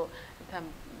lampi so tham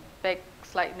back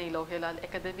slide nei lo hela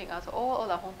academic as all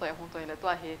la hong toy le to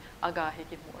he aga he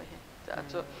ki mo he cha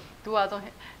cho tu a jong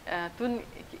tun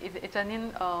itanin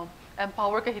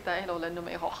empower ka hita lo le no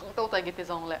me ho hang to ta gi te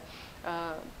jong le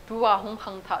tu a hong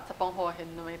hang tha chapang ho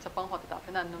hen no me chapang ho ta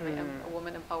phenan no me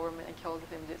women empowerment and kill the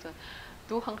same je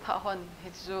tu hang tha hon he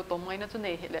chu to mai na chu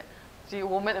nei he le chỉ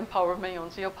woman empowerment yon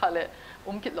chỉ phải là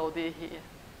kít lâu đi hi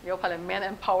yếu phải là man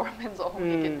empowerment rồi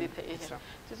không kít đi thế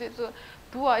chỉ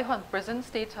tu ai hoàn present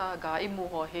state ha ga imu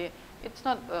ho he it's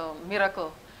not a miracle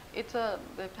it's a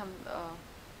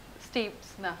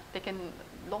steps na taken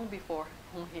long before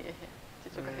không hi chỉ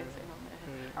cho cái gì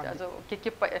nó cho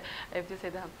cái em chỉ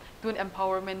say tuần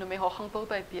empowerment nó mới họ không tốt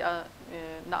tại thì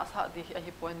nã sa đi ai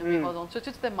point nó mới họ giống chút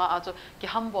chút mà cho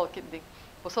cái humble kít đi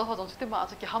bữa sau họ giống chút mà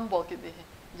cho cái humble kít đi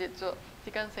chỉ cho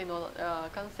ที่กันเซโน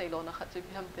กันเซโลนะค่ะจะ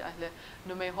พิมพ์ที่อะไร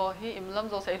นูไม่ห่อที่อิมลัม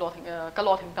โจเซโลถึงก็ร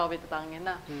อถึงดาวเวทต่างเงี้ย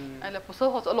นะอะไรผู้สู้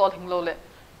เขาจะรอถึงโลเลย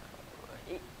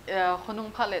คนนุ่ง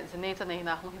ผ้าเละจะเนยจะเนย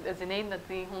นะจะเนยนั่น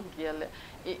ที่ห้องเกียร์เลย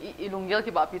อีลุงเกียร์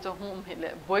ที่บ้าพี่จะห้องเห็นเล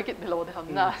ยบ่อยกินไปโลได้ท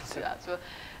ำนะจะ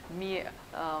มี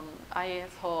ไอเอ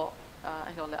สห่อไ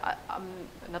อ้เราเลย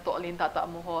นัตโตลินตาตา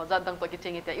โมโหจัดดังตัวกิจ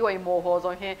เงี้ยอีไอโมโหจ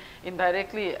งเฮ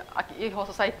indirectly อีโฮ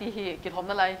society เฮกิจหอม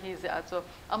นั่นไรเฮจะจะ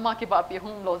อามากิบาปีห้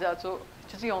องเราจะจะ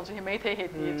จุดยองจะเฮไม่เทเห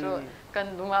ตุจะกัน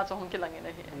ลุงอาจะห้องกิลังเงี้ย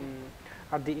เฮ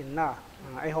อดีตน่ะ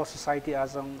ไอ้โฮ society อา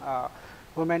จง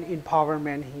women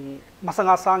empowerment ฮีมาสัง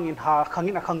อาสังอินหาขัง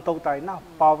อินขังโตใจน่ะ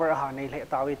power หาในเละ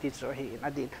ตาเวทีจะเฮอ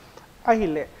ดีตไอ้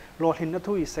เละโลหินนั่น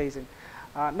ทุยเซซิน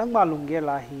นักมาลุงเก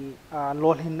ล่าฮีโล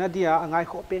หินนั่นเดียง่าย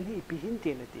ขบเป็นฮีปีหินเตี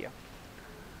ยนเดีย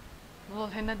โล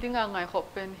หินนั่นเดียง่ายขบ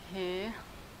เป็นฮี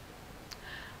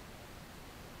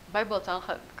ไบเบิลจัง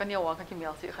ค่ะกันยาวว่ากันกิมย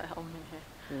าสิค่ะเอาหนึ่งฮี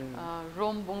รว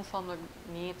มบุ้งสม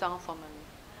นี้จังสมนี้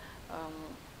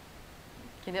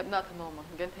กินเนบนาธนมัน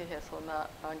กันเทเหสนา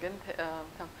กันเท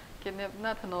กินเนบน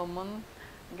าธนมัน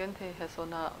กันเทเหส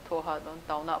นาโทหะโดน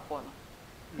ดาวนาปอน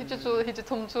ฮิจิ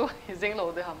ทุ่มจูฮิจิงโล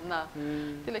เดหัมนา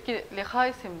ที่เลยกิเลขาย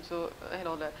สิมจูให้เร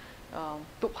าเลย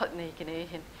ตุบหัดในกินเอ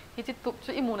เห็นฮิจิตุบจู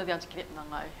อิมูนเดียนจะกินนาง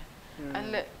ไงอัน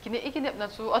เลยกินเอกินเนบนา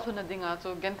จูอัตุนดิงาจู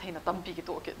กันเทน่ะตั้มปีกิ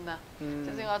ตัวกินนะจ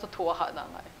ริงๆอาจจะทัวหัดนาง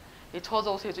ไงอีชั่วโจ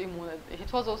เสียจูอิมูนอี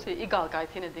ชั่วโจเสียอีกาลไก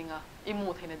เทนดิงาอิมู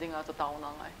เทนดิงาจะดาวน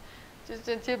างไง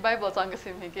ที่ไบเบิลจังก็สิ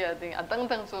มฮิเกียดิงอันตั้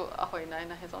งจูอ่ะหอยนาย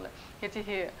นะเห็นสองเลยฮิจิเฮ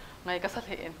ไงก็สัตว์เ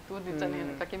ห็นตัวดิจันเห็น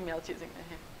ก็กินเมียวจิจริงนะเ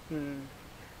ห็น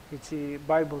Hichi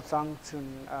Bible sang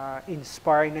chun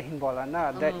inspire na hin bola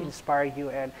na that inspire you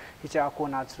and hichi ako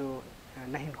na chu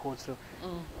na hin ko chu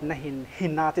na hin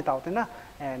na ti taw na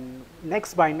and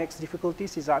next by next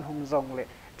difficulties is an hum zong le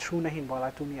through na hin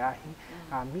bola tu mi a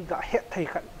hi mi ga het thai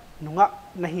khat nunga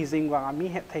na hi jing wa mi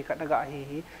het thai khat na ga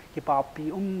hi ki pa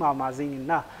pi ma jing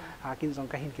na kin zong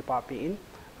ka hin ki pa pi in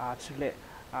chule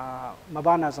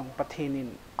mabana zong pathenin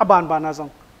aban bana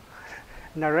zong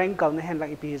na rank kal na hen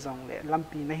lang ipi zong le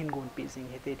lampi na hin gon pi sing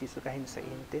hete ti su ka hin sa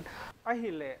intin a hi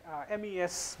le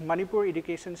MES Manipur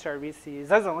Education Service si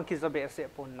za zong ki zabe se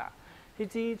pon na hi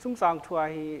chi chung sang thua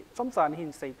hi chomchan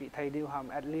hin sei pi thai diu ham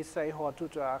at least sai ho chu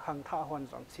cha khang tha hon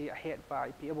zong chi a het ba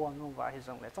ipi abon ngom wa hi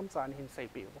zong le chomchan hin sei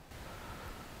pi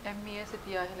MES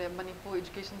ti a hele Manipur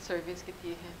Education Service ki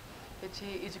ti he chi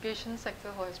education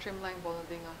sector ho streamline bol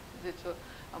dinga je chu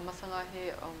amasanga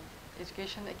he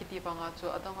education ekiti panga chu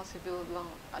adang civil lang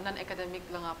non academic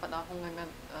lang apa na hungan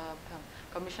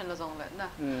commission la zong la na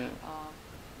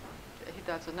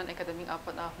hita chu non academic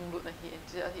apa na hunglu na hi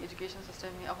education system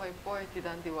ni ahoi poi ti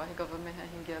dan diwa hi government ha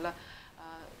hingela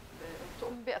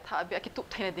chombe atha be akitu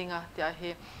thena dinga tia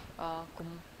he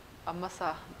kum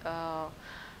amasa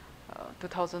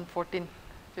 2014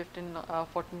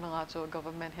 14 nga cho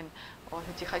government hin or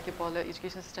hi khai ki pole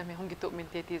education system hi hongi to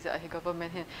mente ti za hi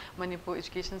government hin Manipur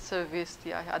Education Service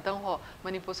ti a adang ho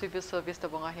Manipur Civil Service ta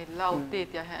banga hi lau te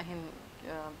ti a hin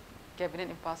cabinet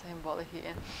impasse hin bol hi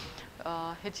en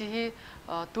hi chi hi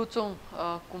tu chung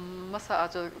kum masa a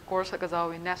course ka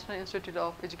zawi National Institute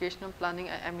of Educational Planning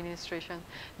and Administration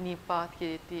NIPA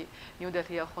ki ti New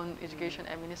Delhi a khon education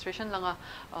administration langa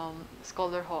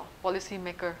scholar ho policy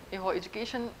maker e ho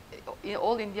education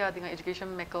all India dinga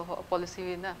education maker ho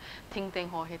policy na think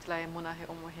tank ho hitlai mona he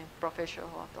omo hin professor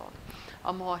ho to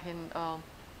amo hin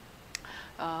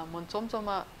mon chom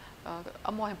choma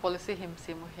amo hin policy him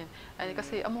simo hin ani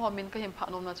kasi amo min ka him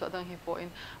phanom na chodang hi po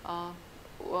in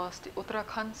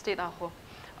Uttarakhand state a ho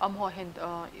amo hin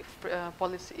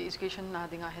policy education na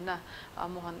dinga hena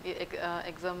amo han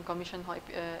exam commission ho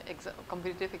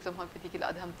competitive exam ho particular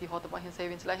adham ti ho to hin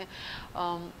savings la hin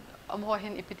amo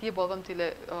hin ipiti bolvam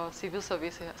tile civil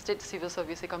service state civil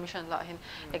service commission la hin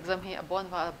exam hi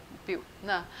abon wa pi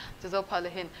na zo phale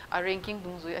hin a ranking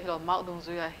dung zui a mark dung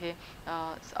zui a he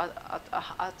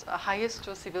highest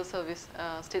to civil service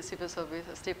state civil service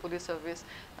state police service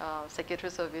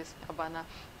secretary service abana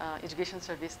education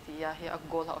service ti ya he a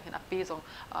goal ha hin a pe zong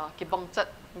ki bang chat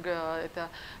eta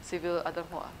civil adam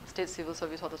ho state civil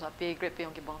service ho to pay grade pe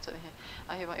ki bang chat he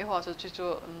a he wa e ho chu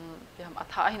chu yam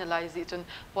atha hin lai zi chun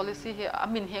policy policy he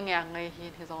amin he ngang ngai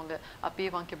hi zong le api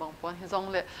wang ki bang pon hi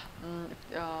zong le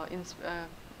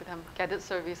bitham cadet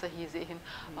service hi ze hin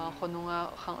khonunga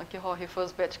khang ki ho hi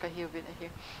first batch ka hi bin hi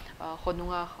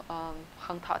khonunga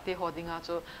khang tha te hodinga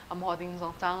chu am hoding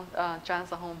zong chang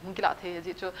chance hom hungila the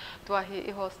ji chu to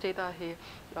hi ho state a hi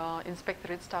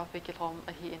inspectorate staff ki hom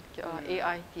hi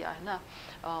AIT na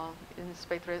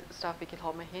inspectorate staff ki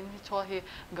hom hin cho hi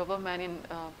government in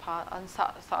pha an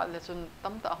sa le chun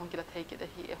tam ta hungila the ki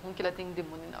hi hungila ting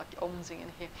dimun in om jing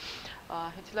in hi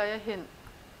hitla ya hin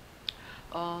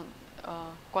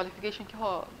qualification ki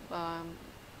ho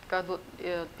ka do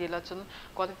tila chun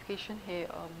qualification he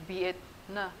B.Ed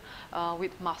na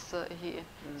with master hi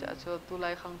cha cho tu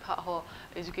lai khang tha ho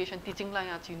education teaching lai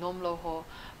ya chi nom lo ho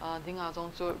dinga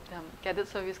jong chu cadet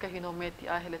service ka hinom me ti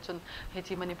a hele chun he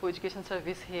chi Manipur education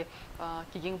service he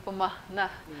kiging puma na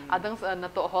adang na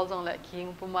to hol jong la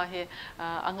king puma he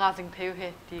anga jing theu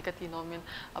he ti ka ti nomin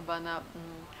abana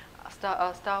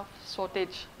staff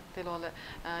shortage tilole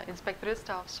inspectorate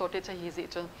staff shortage hi zi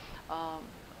chun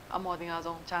amodinga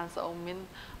jong chance min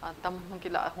tam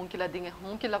hungkila ding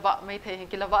hungkila wa mai the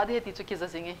hungkila wa de ti chu ki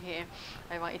jing he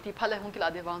ai wa iti phale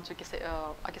hungkila de wang chu ki se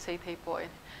a ki sei thei po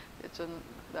chun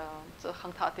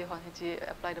khang tha te hon hi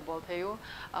apply the ball theu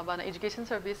abana education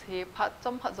service he phat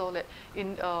cham phat zole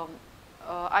in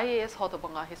IAS hot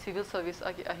banga he civil service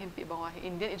a him pi banga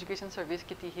Indian education service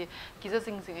kiti he kiza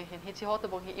jing he chi hot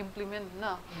bang he implement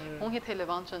na hong he thele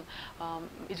wang chun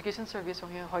education service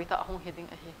hong he hoita hong heading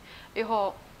a he e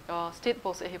ho state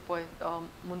post he poi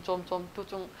mun chom tu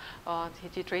chung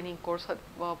hi training course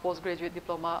postgraduate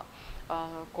diploma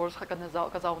course ka na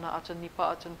zaw na achun nipa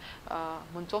achun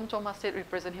mun chom state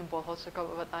represent him bol host ka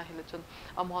wata hile chun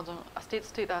amho jong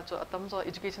state achu atam zo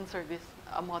education service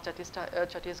amho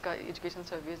Chhattisgarh education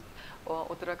service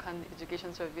Uttarakhand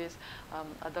education service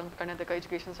adang Karnataka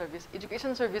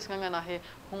education service nga na he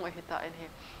hung a hita en he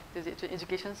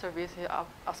education service he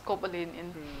a scope alin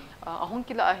in ahong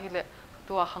kila ahile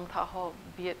to hang tha ho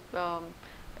B.Ed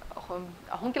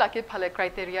ahong kila ke phale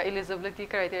criteria eligibility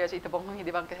criteria chi tabang hi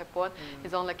dibang ke hepon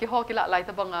izong la ki ho kila lai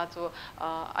tabang a chu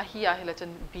a hi a hila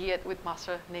chen B.Ed with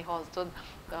master ne ho chun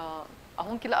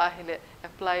ahong kila a hile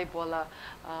apply bola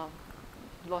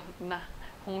lo na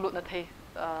hung lut na thei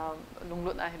lung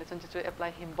lut a hile chen chu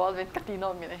apply him bol ven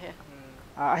katino mi he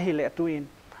a hile tuin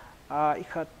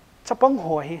ikhat chapang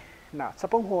ho hi na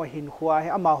chapang ho hin khwa he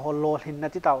ama ho lo hin na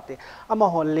ti tawte ama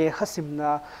ho le khasim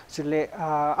na chule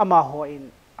ama ho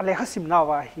in ale khasim na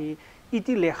wa hi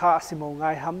iti le kha simo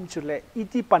ngai ham chule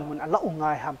iti panmun ala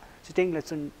ungai ham chiteng le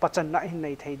chun pachan na hin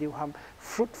nei thei diu ham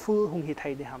fruitful hung hi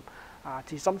thei di ham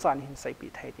chi som chan hin sai pi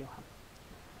thei diu ham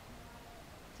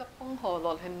chapang ho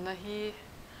lo hin na hi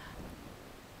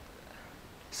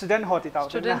student ho ti tawte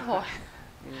student ho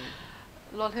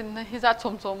lo hin na hi za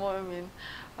chom mo I mean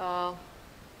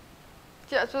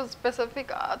ja chu specific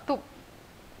tup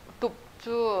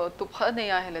chu phane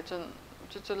ya hele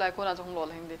chu lai ko na jong lo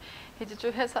leng de hi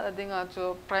chu he sa dinga chu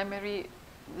primary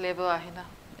level a hina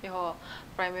I ho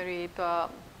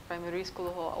primary school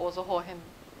ho also ho hen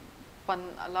pan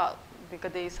ala de ka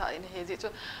de sa in he chu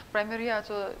primary a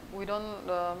chu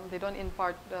they don't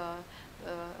impart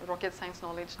rocket science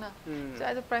knowledge na so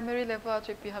at the primary level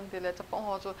chu pi ham de le chapong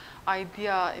ho chu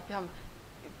idea pi ham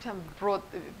broad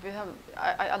we have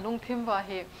a long thim wa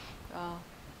he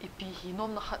ipi hi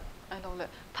nom na khat ai long le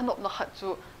thanop na khat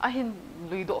chu a hin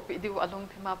lui do pi diu a long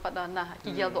thima pa da na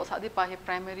ki gel do sa di pa he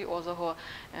primary ozo ho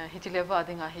hi ti level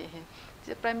adinga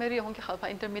he primary hong ki khalpa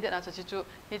intermediate na chu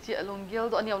hi chi along gel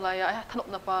do ani awla ya thanop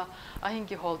na pa a hin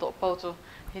ki hol do pa chu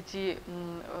hi chi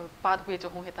pathway chu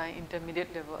hong he ta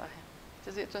intermediate level a he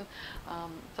chi chun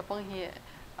sapang hi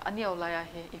ani awla ya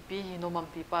he ipi hi no mam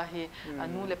pi pa he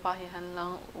anu le pa he han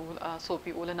lang so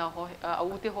pi ulana ho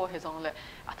au ti ho he jong le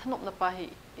athanop na pa he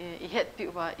I het ti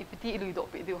wa ipiti lui do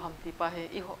pi diu ham ti pa he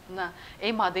I ho na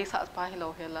e ma de sa pa he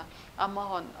lo he la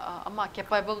ama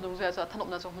capable dung ja athanop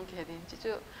na jong ki he din chi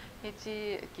chu he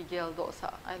chi ki gel do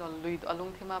sa ai lo lui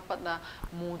alung thima pat na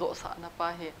mu do sa na pa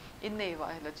he in nei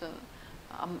wa he la chun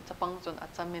chapang chun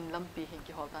achamin lampi he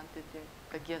ki hol dan ti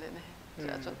ka gel ne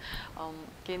ja chun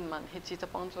kin man he chi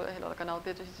chapang chu he lo ka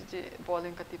naute chu chi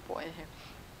bowling ka ti po he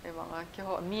ebanga ki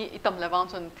ho mi itam lawang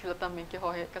chun thilatam mi ki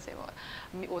ho he ka se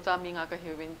mi ocha mi nga ka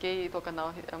hewin ke to ka naw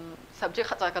subject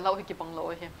khacha ka law hi ki panglo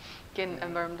he ken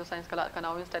environmental science ka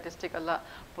naw statistic ala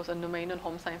posan numain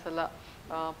home science ala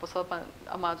posal pan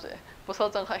ama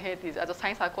posal chang kha he ti ja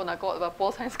science ko na ko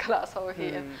pol science kala so he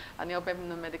ani opem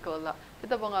no medical la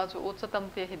ita banga chu ocha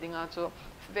tam te he dinga chu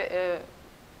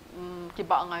ki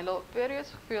ba ngai lo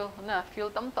various feel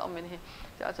tam ta men he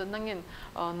ja chu nangin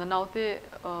na naute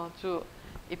chu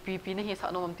ipi na hi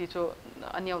sa no mamti chu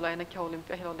aniaw lai na khol lim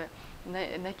pe hi lo le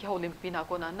na khol lim pi na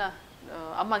ko na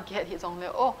aman ki hi jong le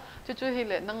o chu hi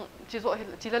le nang chi zo hi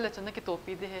chi le chen na ki to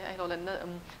pi de he ai lo le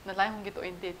na lai hong ki to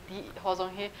in te ti ho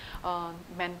jong hi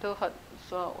mental khat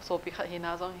so pi khat hi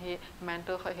na jong hi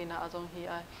mental khat hi na jong hi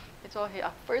ai cho hi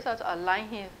a first a line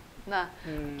hi na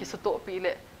ki su to pi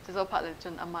le chi zo pha le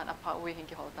chen aman a pha we hin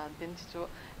ki ho ta tin chi chu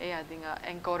e a dinga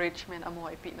encouragement amo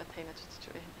ai pi na thaina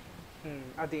chu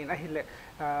adin a hi le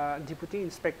deputy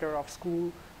inspector of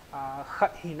school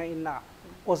khat hi na in na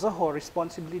also her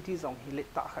responsibilities on hi le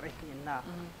ta khare hi na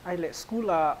ai le school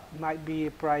might be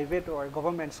private or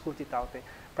government school ti taute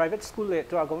private school le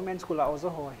to a government school also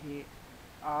ho hi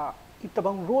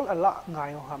itabang role ala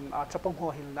ngai ham chapong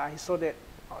ho hil na so that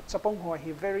chapong ho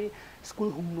hi very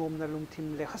school humnom na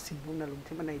lungthim le khasim na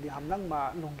lungthim anai di ham nang ma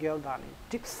lunggel dan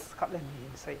tips khat le ni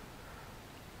hin sai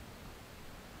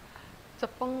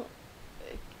chapong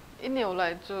ineu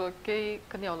lai chu ke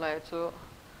kaneu lai chu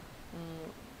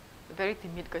very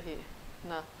timid ka hi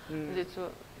na je chu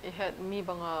I had mi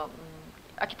banga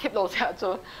akitip lo cha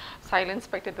chu silent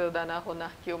spectator dana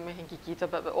hona kyo me hin ki cha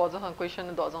ba ozo han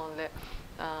question do zon le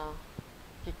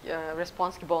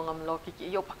response ki bongam lo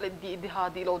ki yo phale di ha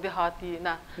di lo di ha ti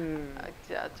na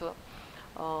cha chu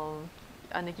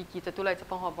ane ki cha tu lai cha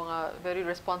pang ho banga very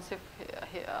responsive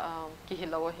ki hi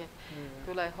lo he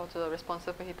tu lai ho chu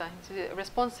responsive hi ta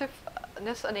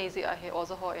responsiveness ane easy a he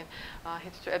ozo ho in he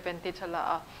chu advantage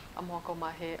la amo ko ma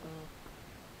he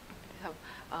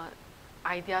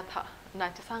idea tha na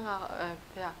cha sanga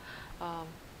ya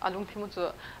alung thimu chu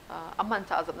aman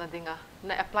cha azap na dinga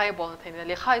na applicable na thaina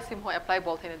le khai sim ho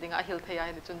applicable thaina dinga a hil thaya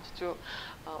hi chun chu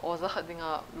oza kha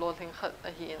dinga lo thing khat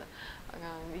a hi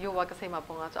yo wa ka sema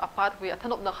ponga chu apart we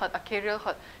athanop na khat a career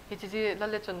khat hi chi la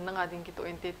le chun na nga ding ki to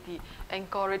entity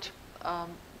encourage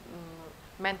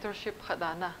mentorship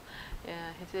khadana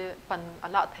hi che pan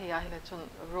ala thaya hi le chun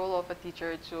role of a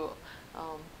teacher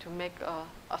to make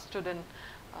a student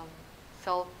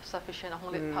self sufficient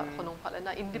ahong le pha khonong pha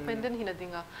na independent hina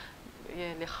dinga ye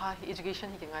le kha education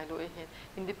hi ngai lo he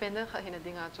independent kha hina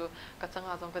dinga chu ka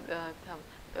changa jong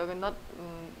ka not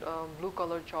blue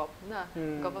collar job na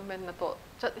government na to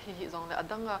chat hi jong le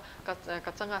adanga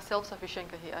ka changa self sufficient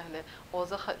ka hi ahle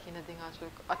oza kha hina dinga chu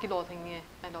akilo thingi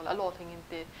ai lo la lo thingin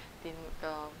te tin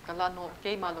ka la no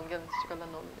ke ma long gen ka la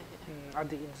no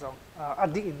adi in zong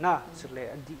adi in na sile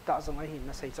adi ta zong a hin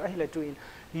na sai cha hi le tu in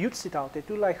youth sit out te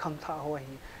tu lai khang tha ho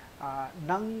hi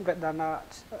nang vedana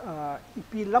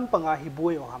ipi lampanga hi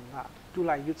boyo ham na tu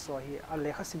lai youth so hi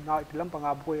ale khasim na ipi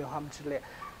lampanga boyo ham chile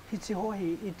hi chi ho hi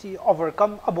iti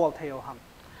overcome abol theo ham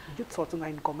youth so chung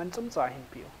in comment cham cha hin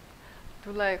pio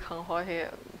tu lai khang ho he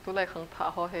tu lai khang tha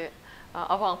ho he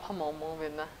awang phamo mo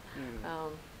wen na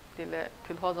tile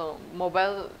til ho zo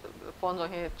mobile phone zo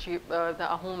he cheap da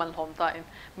ahung man hom ta in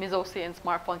mizo se in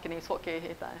smartphone kini so ke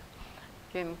he ta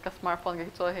kin ka smartphone ke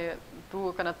cho he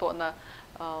tu kana to na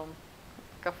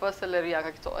ka first salary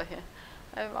ka cho he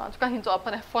ai ma ka hin cho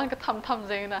apane phone ka tham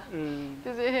je na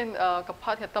ti je hin ka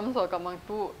phat he tam zo ka mang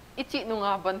tu ichi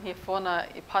nunga ban hi phone a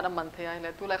I phat man the ai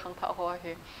le tu lai khang tha ho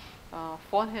he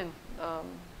phone hin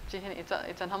chi hin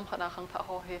ichan ham khana khang tha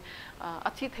ho he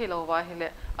achi thelo wa he le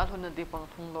alhun di pang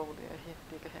thung lo de he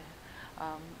ti ke he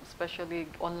especially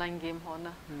online game ho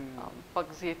na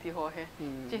PUBG ti ho he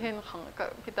chi hin khang ka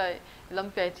pitai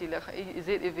lampai chi le is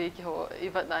it eve ki ho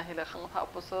ivat na he le khang tha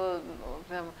pu so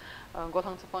go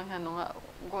thang chapang han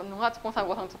nunga chapang sa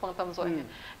go thang chapang tam zo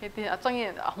he ti achang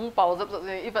hung pau zap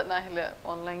ivat na he le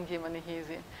online game ani he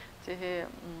ji chi he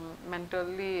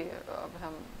mentally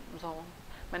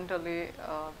mentally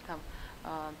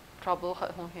trouble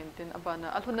khat hong hin tin abana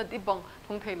alhuna di bang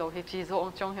thung thailo he chi zo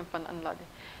ong chong hem pan an la de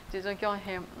chi zo kyong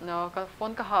hem no ka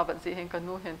phone ka ha ba ji hen ka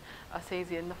nu hen a sei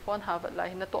ji na phone ha ba la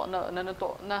hin na to na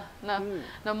to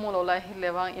na mo lo la hi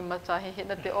lewang imma cha he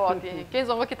na te o ti ke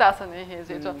zo ka ta san he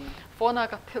ji zo phone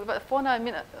ka thil ba phone a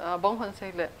min bang hon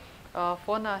sei le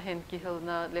phone a hen ki hil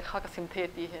na lekha ka sim the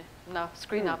ti he na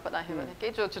screen up na he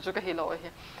ke jo chu ka hi lo he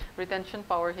retention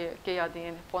power he ke ya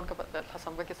din phone ka ba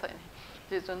thasam ka ki sai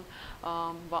ji chun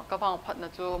ka bang phat na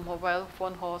chu mobile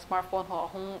phone ho smartphone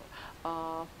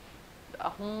ho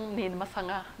ahung nin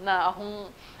masanga na ahung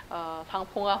thang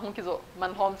phunga hung ki zo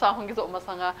man hom sa hung ki zo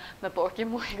masanga na to ki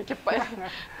mo ki pa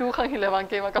tu khang hi lewang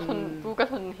ke ma ka thun tu ka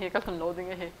thun he ka thun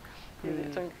loading he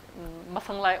chun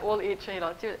masang lai all age he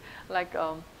la chi like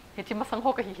he ti masang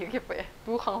ho ka hi ki pa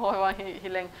tu khang ho wa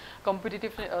hi leng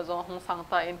competitive zo hung sang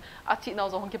ta in a chi na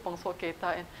zo hung ki pang so ke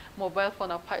ta in mobile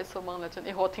phone a phai so mang la chun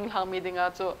e ho thing hang mi dinga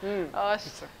chu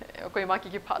koi ma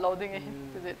ki pha loading he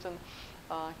ti chun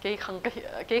ke khang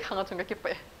chun ka ki pa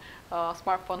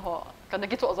smartphone ho kan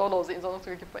ki cho zo lo zi zo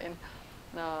chu ki pa in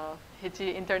hi chi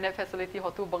internet facility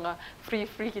ho tu banga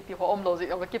free ki ti ho om lo zi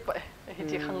ga ki pa hi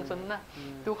chi khang chun na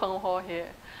tu khang ho he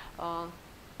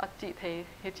a chi thei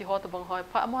hi chi ho tu bang ho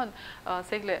pha mon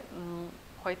sekle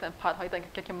hoi tan phat hoi tan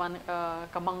ke man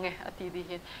kamang nge ati di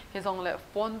hin hi zong le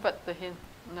phone vat te hin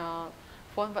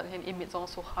phone vat hin image zong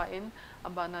su kha in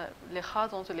abana le kha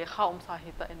zong chu le kha sa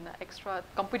hi ta in extra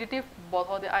competitive bot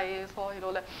ho de ai so hi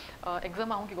lo le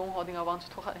exam ang ki gong ho ding awang chu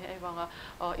thokha he wanga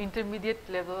intermediate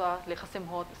level le kha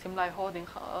sim lai ho ding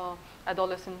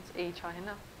adolescence age ha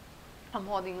na am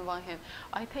ho ding wang he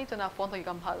ai thei chana phone to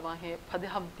gam phal wang he phade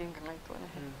ham ting ka ngai to ne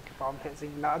ki pam he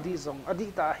jing na adi zong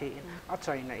adi ta he a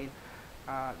chai na in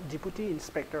Deputy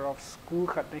Inspector of School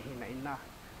khat na hi na in na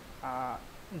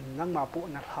nang ma po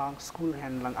na hang school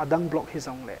hen lang adang block hi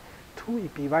zong le thu I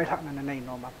pi vai thak na na nei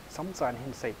no ma sam chan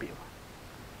hin sai pi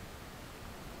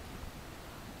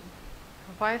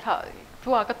vai tha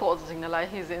thua ka to jing na lai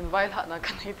hi zin vai tha na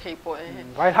kan hi thei po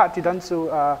vai tha ti dan chu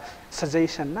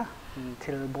suggestion na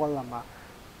thil bol lama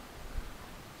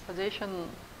suggestion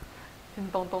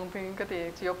hin tong ping ka te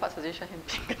chiyo pa suggestion hin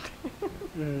ping ka te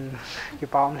ki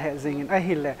pam he jing in a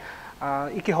hi le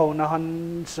iki ho na han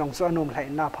zong so anom lai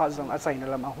na pha zong a chai na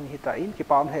lam a hu hi ta in ki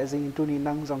pam he jing tu ni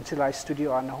nang zong chilai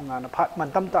studio an hunga na phat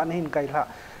man tam ta na hin kai la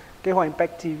ke ho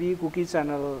impact tv Kuki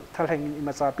channel thal heng in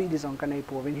ma cha pi di zong kanai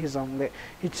po win hi zong le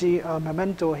hi chi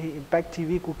memento hi impact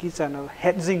tv Kuki channel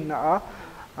head jing na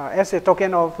as a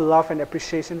token of love and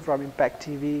appreciation from impact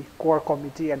tv core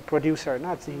committee and producer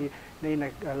na chi nei na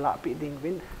la pi ding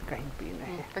win ka hin pi na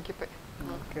he ka ki pe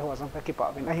ke ho zong ka ki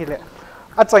pa win a hi le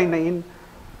a chai na in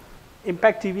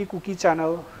Impact TV Kuki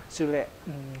channel chule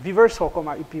viewers ho ko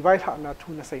ma ipi vai tha na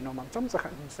thu na sai no mang cham cha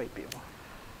khan sai pi mo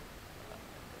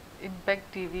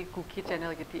Impact TV Kuki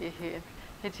channel ki ti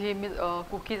he chi mi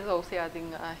Kuki zo se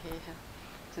ading a he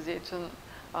chi je chun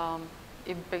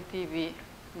Impact TV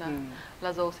na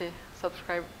la zo se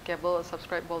subscribe cable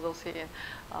subscribe bo zo se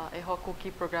e ho Kuki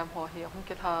program ho he hum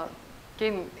ke tha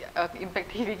kin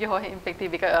Impact TV ki ho Impact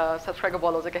TV ka subscribe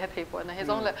bo lo ze ka he thei po na he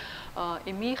zong le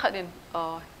imi khatin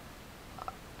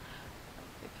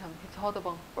hit ho the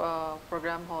bang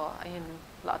program ho in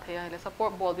la thaya le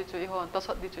support ball di chui ho ta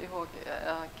sot di chui ho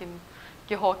kin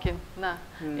ki ho kin na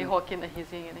e ho kin a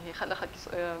hizing and he khala khat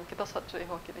ki ta sot chui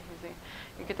ho kin a hizing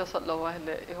ki ta sot lo wa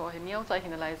le e ho he niau chai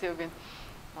hin lai zeu bin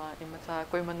in ma cha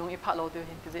koi manung I pha lo de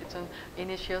hin ti je chun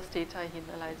initial stage ai hin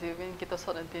lai zeu bin ki ta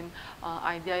sot an tin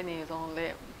idea ni zong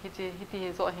le hi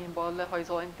ti zo hin ball le hoi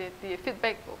zo an ti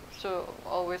feedback so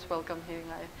always welcome here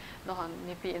ngai no han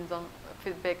ni pi in zong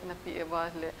feedback na pi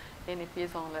ba le any pi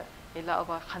zong le ila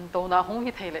ba khan to na hong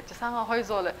hi thele cha sang hoi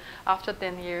zo le after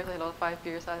 10 years I lost 5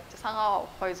 years cha sang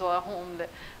hoi zo hong le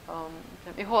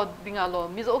I ho dinga lo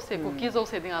mi zo se Kuki zo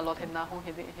se dinga lo then na hong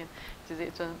hi hin ji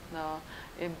ji chun na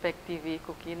Impact TV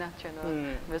Kuki na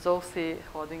channel me zo se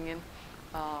ho ding in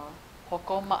ho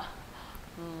ko ma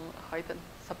hai tan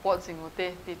support sing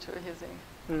te ti chu hi sing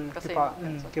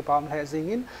ki pam he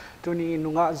zingin tuni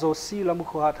nunga JOSHI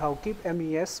LAMKHOKHAT HAOKIP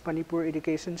MES Manipur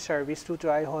Education Service tu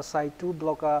trai ho sai tu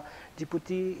block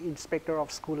Deputy Inspector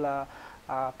of School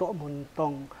to mun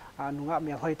tong nunga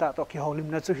me hoi ta to ki holim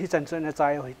na chu hi chan chen na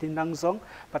chai hoi tin nang zong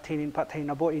pathin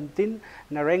na bo in tin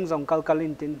na reng zong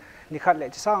kalkalin tin ni khat le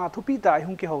cha thupi ta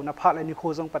hung ki ho na phat le ni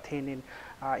kho zong pathin in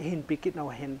hin pikit no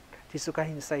hen ti su ka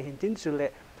hin sai hin tin chu le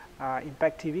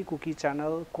Impact TV Kuki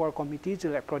channel core committee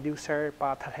chule producer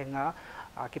pa thalenga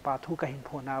ki pa thu ka hin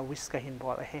phona wis ka hin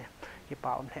bol he ki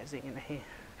pa om he jing in he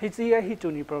hi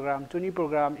tuni program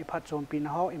I phat chom pin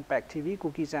ho Impact TV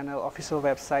Kuki channel official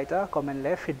website comment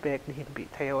le feedback ni hin bi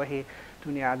theo he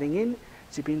tuni adingin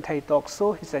Chipinthei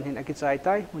Talkshow hi san hin akichai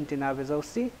tai muntina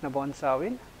vezosi na bon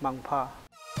sawin mangpha